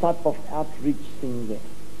type of outreach thing there.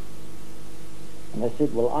 And they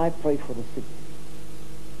said, well, I pray for the sick.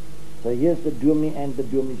 So here's the dominee and the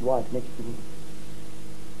dominee's wife next to me.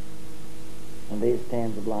 And there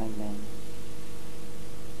stands a blind man.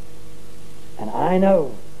 And I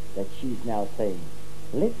know that she's now saying,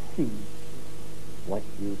 let's see what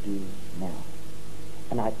you do now.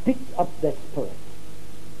 And I picked up that spirit.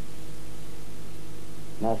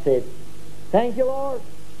 And I said, thank you, Lord.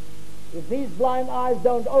 If these blind eyes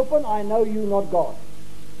don't open, I know you're not God.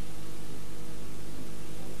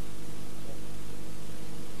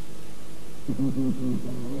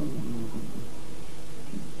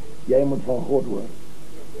 Jy moet van God hoor.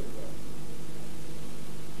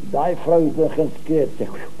 Daai vrou het begin skree, sê,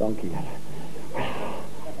 dankie Here.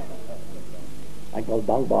 Ek was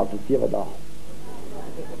dankbaar vir 7 dae.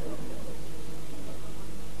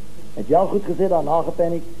 Het jy al goed gesê daarna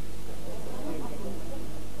gepaniek?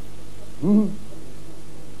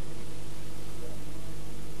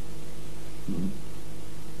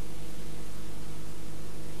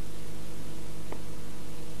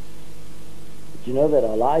 Did you know that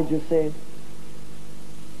Elijah said,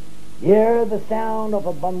 hear the sound of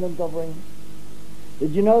abundance of rain?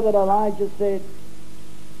 Did you know that Elijah said,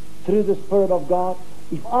 through the Spirit of God,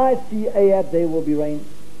 if I see Ahab, there will be rain?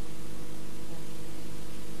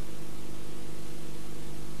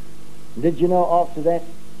 Did you know after that,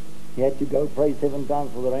 he had to go pray 7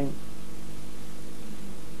 times for the rain?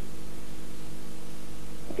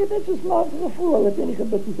 Ek het net so snaaks gevoel, hulle het nie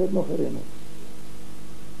gebid, het het nog herinner.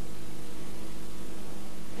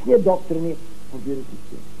 It's nie doctrine nie, probeer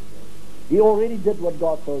het nie. He already did what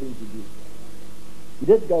God told him to do. He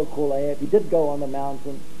did go call Ahab, he did go on the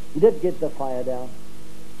mountain, he did get the fire down.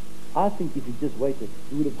 I think if he just waited,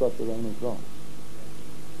 he would have got the rain as well.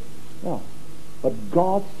 Yeah. But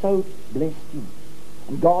God so blessed him.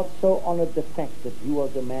 And God so honored the fact that he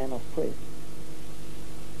was a man of prayer.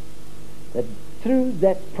 That through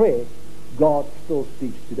that prayer, God still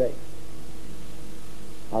speaks today.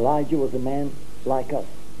 Elijah was a man like us.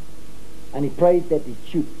 And he prayed that it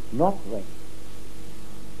should not rain.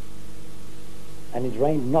 And it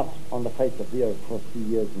rained not on the face of the earth for 3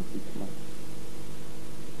 years and 6 months.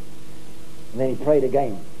 And then he prayed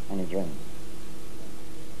again, and it rained.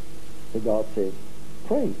 So God said,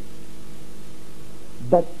 pray.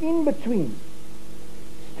 But in between,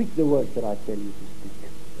 speak the words that I tell you to speak.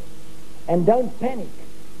 And don't panic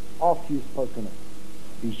after you've spoken it.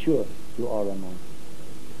 Be sure you are anointed.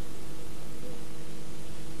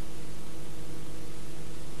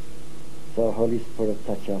 So Holy Spirit,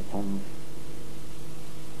 touch our tongues,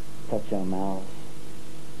 touch our mouths,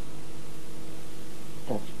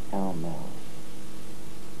 touch our mouths,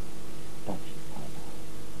 touch our mouths.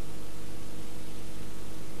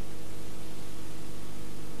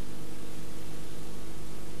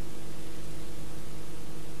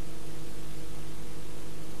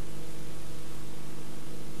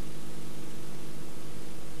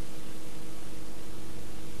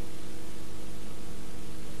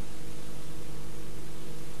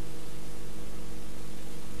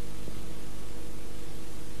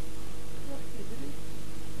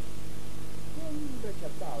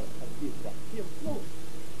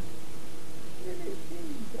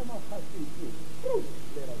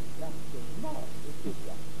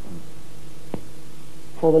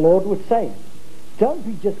 For the Lord would say, don't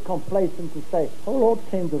be just complacent and say, oh Lord,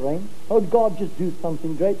 send the rain. Oh God, just do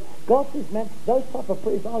something great. God says, man, those type of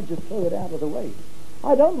prayers, I'll just throw it out of the way.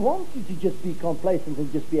 I don't want you to just be complacent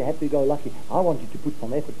and just be happy-go-lucky. I want you to put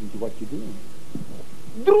some effort into what you're doing.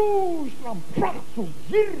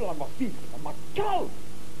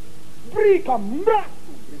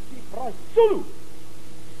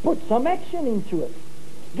 Put some action into it.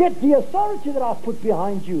 Get the authority that I've put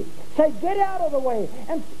behind you. Say, get out of the way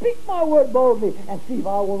and speak my word boldly, and see if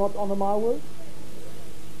I will not honor my word.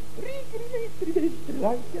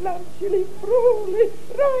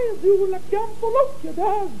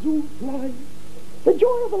 The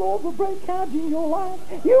joy of the Lord will break out in your life.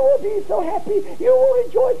 You will be so happy. You will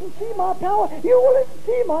rejoice and see my power. You will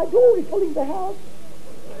see my glory filling the house.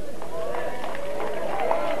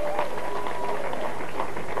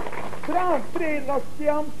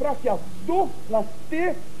 lastiam frakiastu,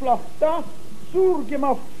 laste, flachta,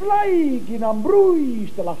 surgema flaiginam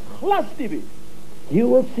bruistela chlastivi. You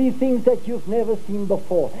will see things that you've never seen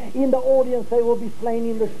before. In the audience, they will be slain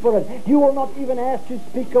in the Spirit. You will not even have to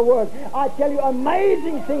speak a word. I tell you,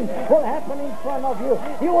 amazing things will happen in front of you.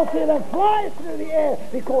 You will see them fly through the air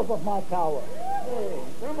because of my power.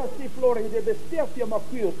 Ramasti flore de bestia ma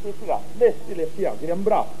più struttura, lesti le fianche,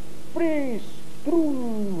 ambra, pris,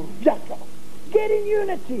 trur, jacka. Get in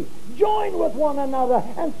unity. Join with one another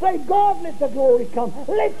and say, God, let the glory come.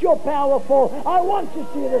 Let your power fall. I want to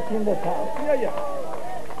see this in this house. Ja.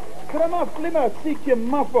 Krama flima sikje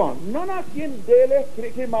mafon. Nona kin dele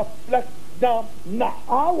krike ma flak dam na.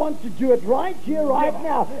 I want to do it right here, right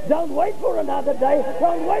now. Don't wait for another day.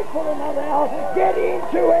 Don't wait for another hour. Get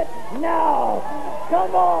into it now.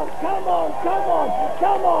 Come on, come on, come on,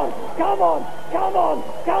 come on, come on, come on,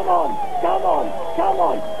 come on, come on, come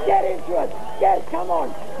on. Get into it. Yes, come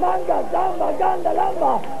on. Manga, zamba, ganda,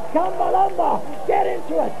 lamba, kamba, lamba. Get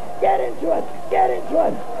into it. Get into it. Get into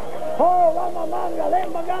it. Oh, Rama, manga,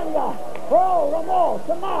 lemba, ganga. Oh, Ramo,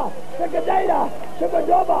 sama, Sagadeda,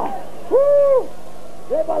 Sugadoba. Woo!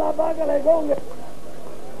 Rebala, baga, legonga.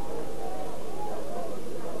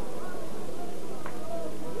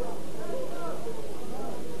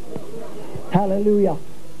 Hallelujah.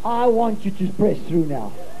 I want you to press through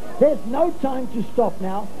now. There's no time to stop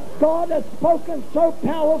now. God has spoken so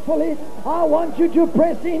powerfully. I want you to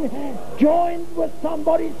press in, join with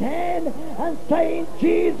somebody's hand and say, in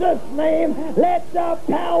Jesus' name, let the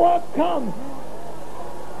power come.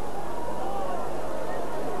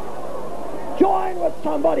 Join with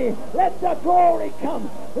somebody. Let the glory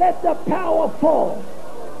come. Let the power fall.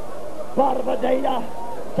 Barbadeda,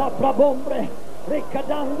 Saprabombre,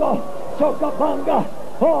 Ricadango, Sokabanga.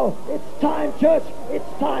 Oh, it's time, church. It's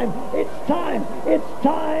time. It's time. It's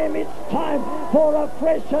time. It's time for a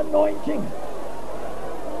fresh anointing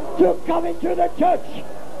to come into the church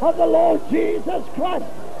of the Lord Jesus Christ.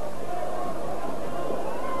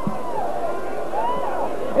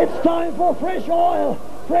 It's time for fresh oil.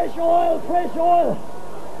 Fresh oil. Fresh oil.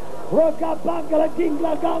 Roka bangala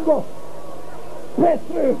dingla gango. Press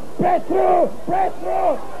through. Press through. Press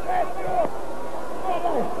through. Press through.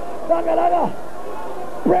 Bangalaga.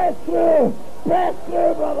 Press through! Press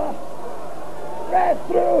through, brother! Press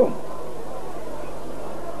through!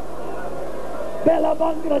 Bella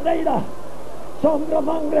bangra deida! Sombra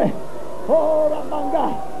mangre! Ora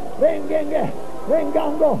manga! Rengenge!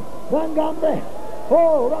 Rengango! Rangambre!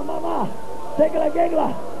 Ora mama! Segla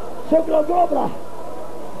gegla! Sugla grobra!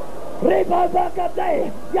 Ripa baka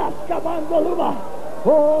day! Yaska bango luma!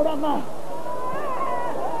 Ora ma!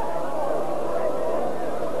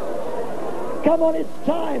 Come on, it's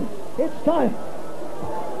time. It's time.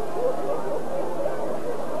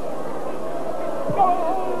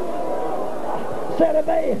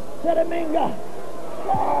 Serebe, Seremenga.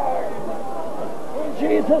 In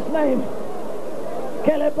Jesus' name.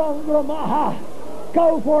 Kelebongro Maha.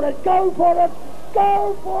 Go for it, go for it,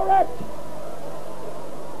 go for it.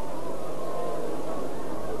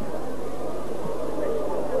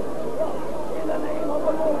 In the name of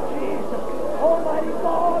the Lord Jesus. Almighty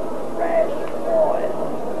God, fresh oil.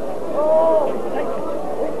 Oh, we take it.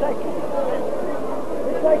 We take it.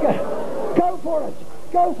 We take it. Go for it.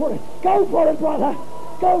 Go for it. Go for it, brother.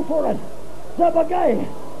 Go for it. Zabagay.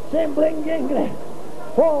 Sembling Engle.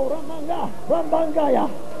 Oh, Ramanga. Rambangaya.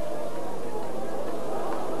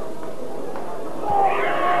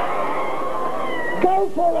 Go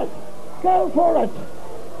for it. Go for it.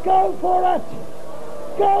 Go for it.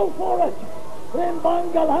 Go for it.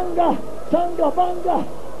 Rembangalanga. Sangabanga.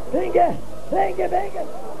 Ringe. Ringe. Ringe.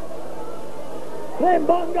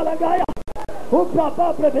 Rembangalagaya. Upra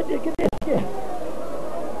papra petikidiski.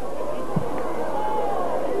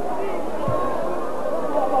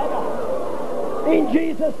 In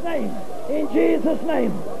Jesus' name. In Jesus'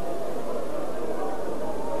 name.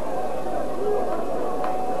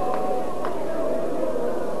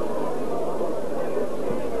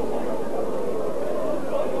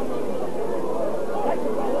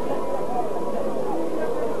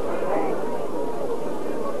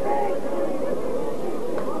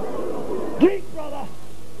 Drink, brother.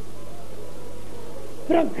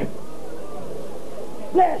 Drink.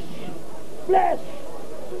 Flesh. Flesh.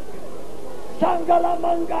 Sangala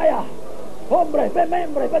mangaya. Hombre,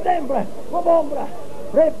 bemembre, bedembre, wabombre.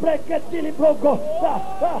 Rebrechettili broco.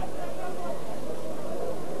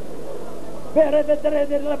 Bere vedere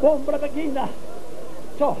della bombra vagina.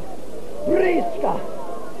 So. Brisca.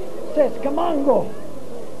 Sescamango.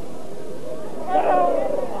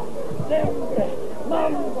 Sempre.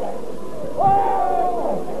 Mambre.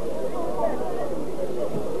 Oh!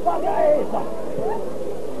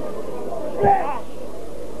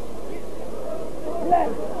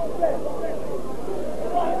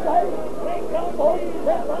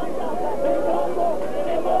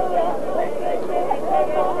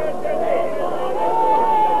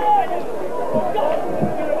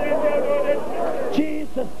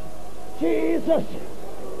 Jesus, Jesus,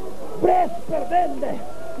 bless perdende,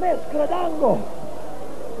 mescredango.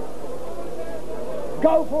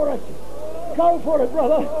 Go for it. Go for it,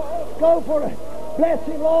 brother. Go for it. Bless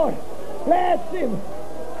him, Lord. Bless him.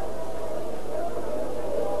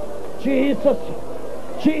 Jesus,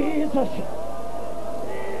 Jesus.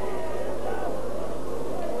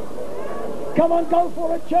 Come on, go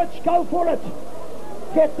for it, church. Go for it.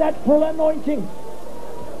 Get that full anointing.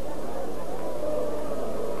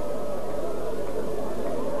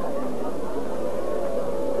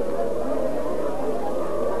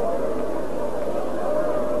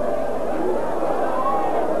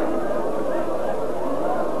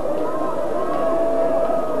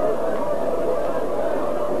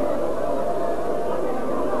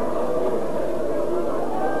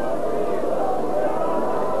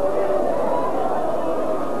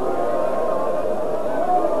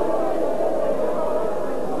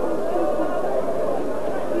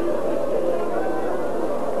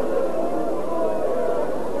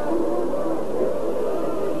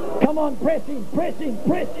 Press in, press in,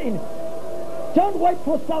 press in. Don't wait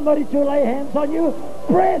for somebody to lay hands on you.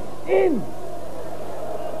 Press in.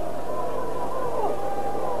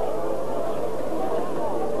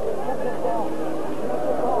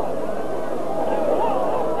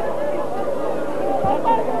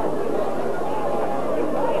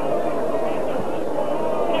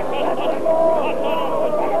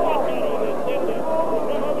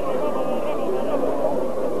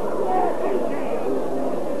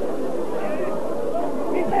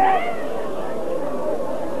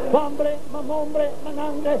 Bambre, mamombre,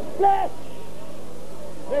 manangre, flesh.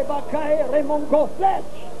 Rebakai, remongo, flesh.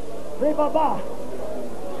 Rebaba.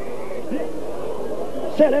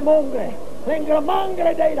 Selemongre,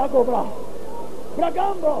 rengramangre dei la gobra.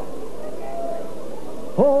 Bragambro.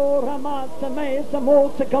 Oh, ramazza, mesa,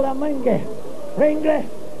 mosa, calamenge. Ringre.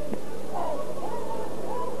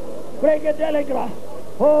 Brega delegra.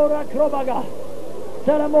 Ora crobaga.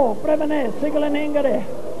 Selamo, prevene,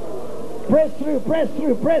 sigalenengere. Press through, press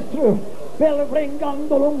through, press through.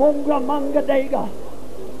 Belvringandolo mongra manga dega.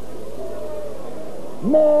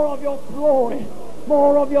 More of your glory,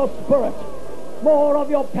 more of your spirit, more of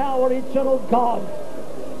your power, eternal God.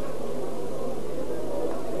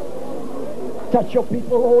 Touch your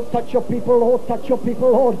people, Lord, touch your people, Lord, touch your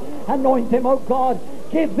people, Lord. Anoint them, oh God.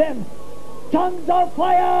 Give them tongues of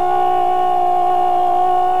fire.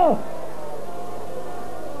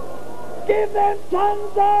 Give them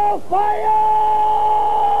tongues of fire!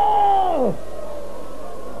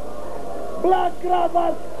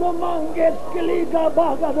 Blagravas comanges kiliga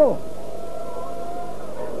bagado.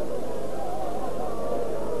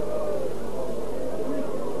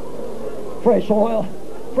 Fresh oil,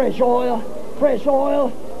 fresh oil, fresh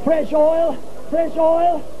oil, fresh oil, fresh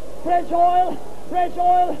oil, fresh oil, fresh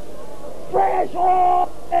oil, fresh oil!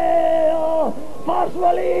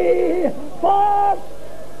 Forswally! Fors!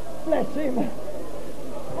 Bless him.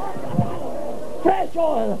 Fresh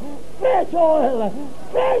oil, fresh oil,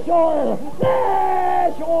 fresh oil,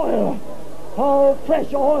 fresh oil. Oh,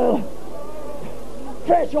 fresh oil,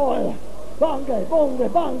 fresh oil. Bangre, bongre,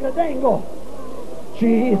 bangre, dengo.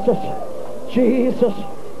 Jesus, Jesus,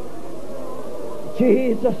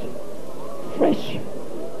 Jesus. Fresh,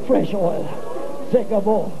 fresh oil.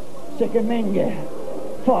 Sekabo, sekemenge.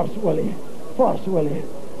 Forswally, forswally,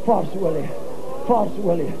 forswally,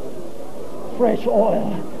 forswally. Fresh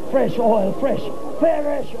oil, fresh oil, fresh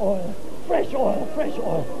oil, fresh oil, fresh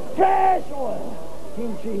oil, fresh oil.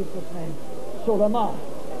 In Jesus' name. Solama,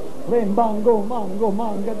 rembango, mango,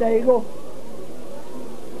 manga, dego.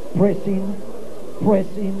 Press in, press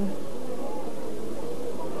in.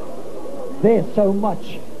 There's so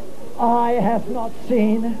much eye hath not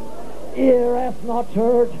seen, ear hath not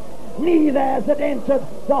heard, neither has it entered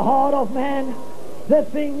the heart of man, the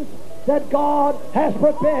things that God has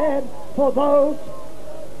prepared for those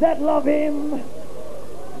that love him.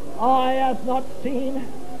 Eye hath not seen,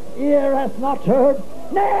 ear hath not heard,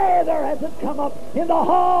 neither has it come up in the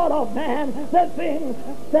heart of man the things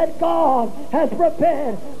that God has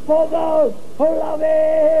prepared for those who love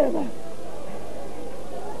him.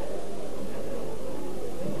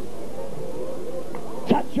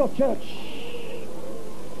 Touch your church.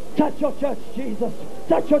 Touch your church, Jesus.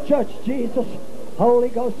 Touch your church, Jesus. Holy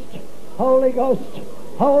Ghost, Holy Ghost,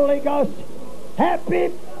 Holy Ghost.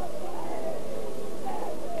 Happy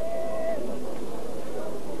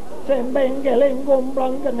Sembengelengum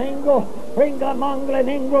branganengo, ringamangle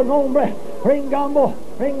nengo nombre, ringambo,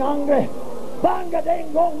 ringangre, Banga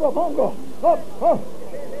ding gongo bongo. Up, up.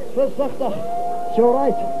 Voorzichtig. It's all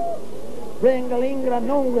right. Brengalingra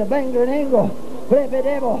nongra bengrenengo.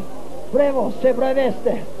 Brevedevo. Brevo se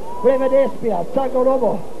breveste. Brevedespia.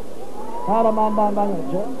 Tagorobo.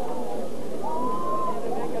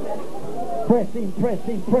 Press in, press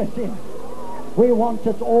in, press in. We want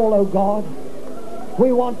it all, oh God.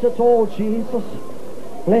 We want it all, Jesus.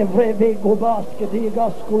 Levrevego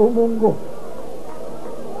basketigas kulumungu.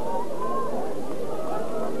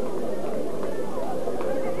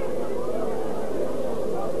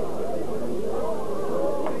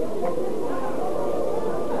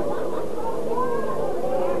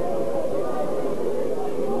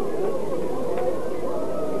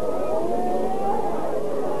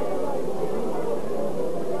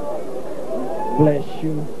 Bless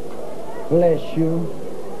you, bless you,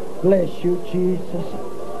 bless you, Jesus.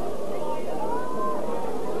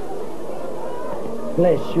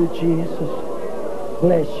 Bless you, Jesus.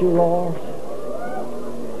 Bless you, Lord.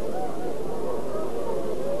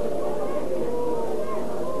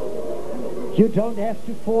 You don't have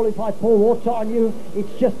to fall if I pour water on you.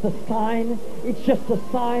 It's just a sign. It's just a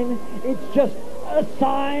sign. It's just a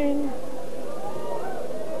sign.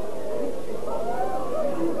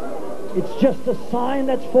 It's just a sign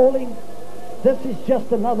that's falling. This is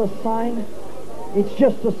just another sign. It's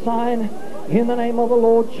just a sign in the name of the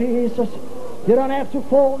Lord Jesus. You don't have to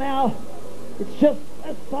fall now. It's just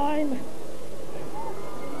a sign.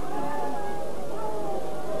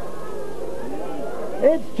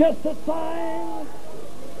 It's just a sign.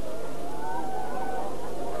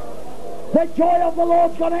 The joy of the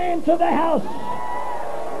Lord's going to enter the house.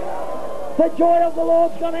 The joy of the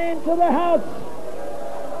Lord's going to enter the house.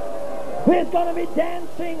 There's going to be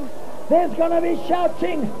dancing. There's going to be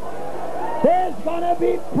shouting. There's going to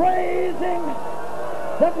be praising.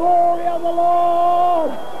 The glory of the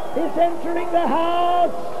Lord is entering the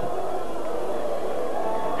house.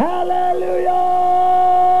 Hallelujah!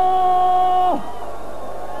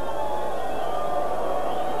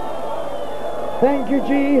 Thank you,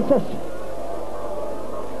 Jesus.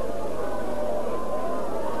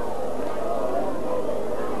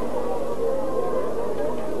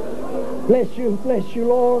 Bless you,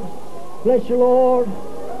 Lord. Bless you, Lord.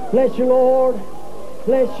 Bless you, Lord.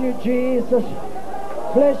 Bless you, Jesus.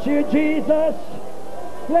 Bless you, Jesus.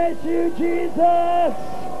 Bless you, Jesus.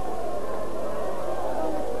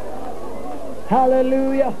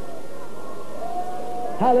 Hallelujah.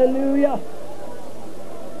 Hallelujah.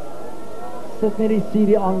 Sit met die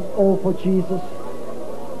CD on All for Jesus.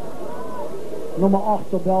 Nummer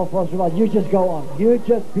 8 op Belfast. You just go on. You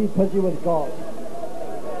just be busy with God.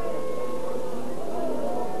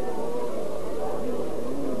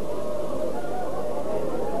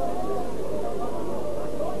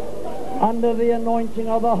 Under the anointing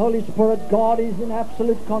of the Holy Spirit, God is in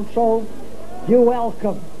absolute control. You're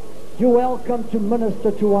welcome. You're welcome to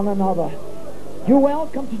minister to one another. You're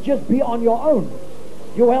welcome to just be on your own.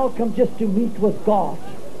 You're welcome just to meet with God.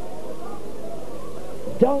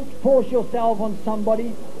 Don't force yourself on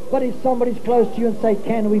somebody, but if somebody's close to you and say,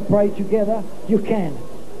 can we pray together? You can.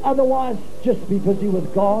 Otherwise, just be busy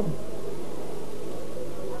with God.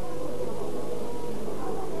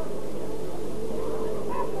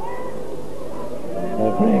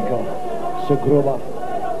 Segruba.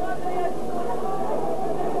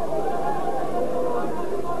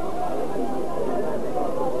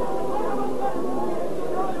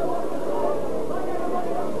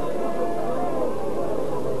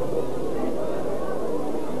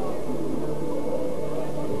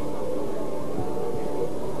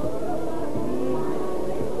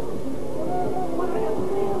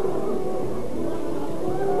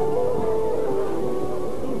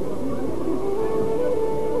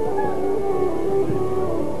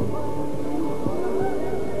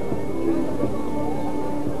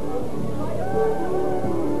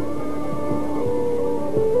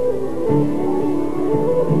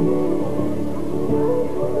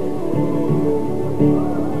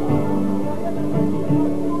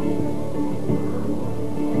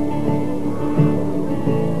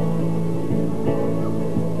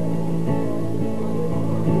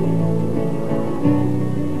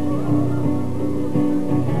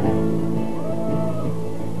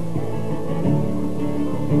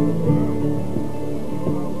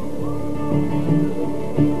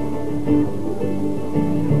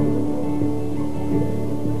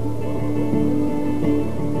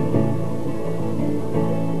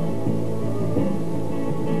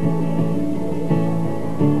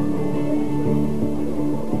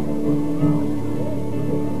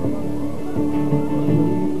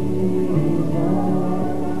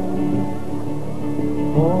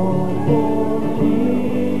 Oh,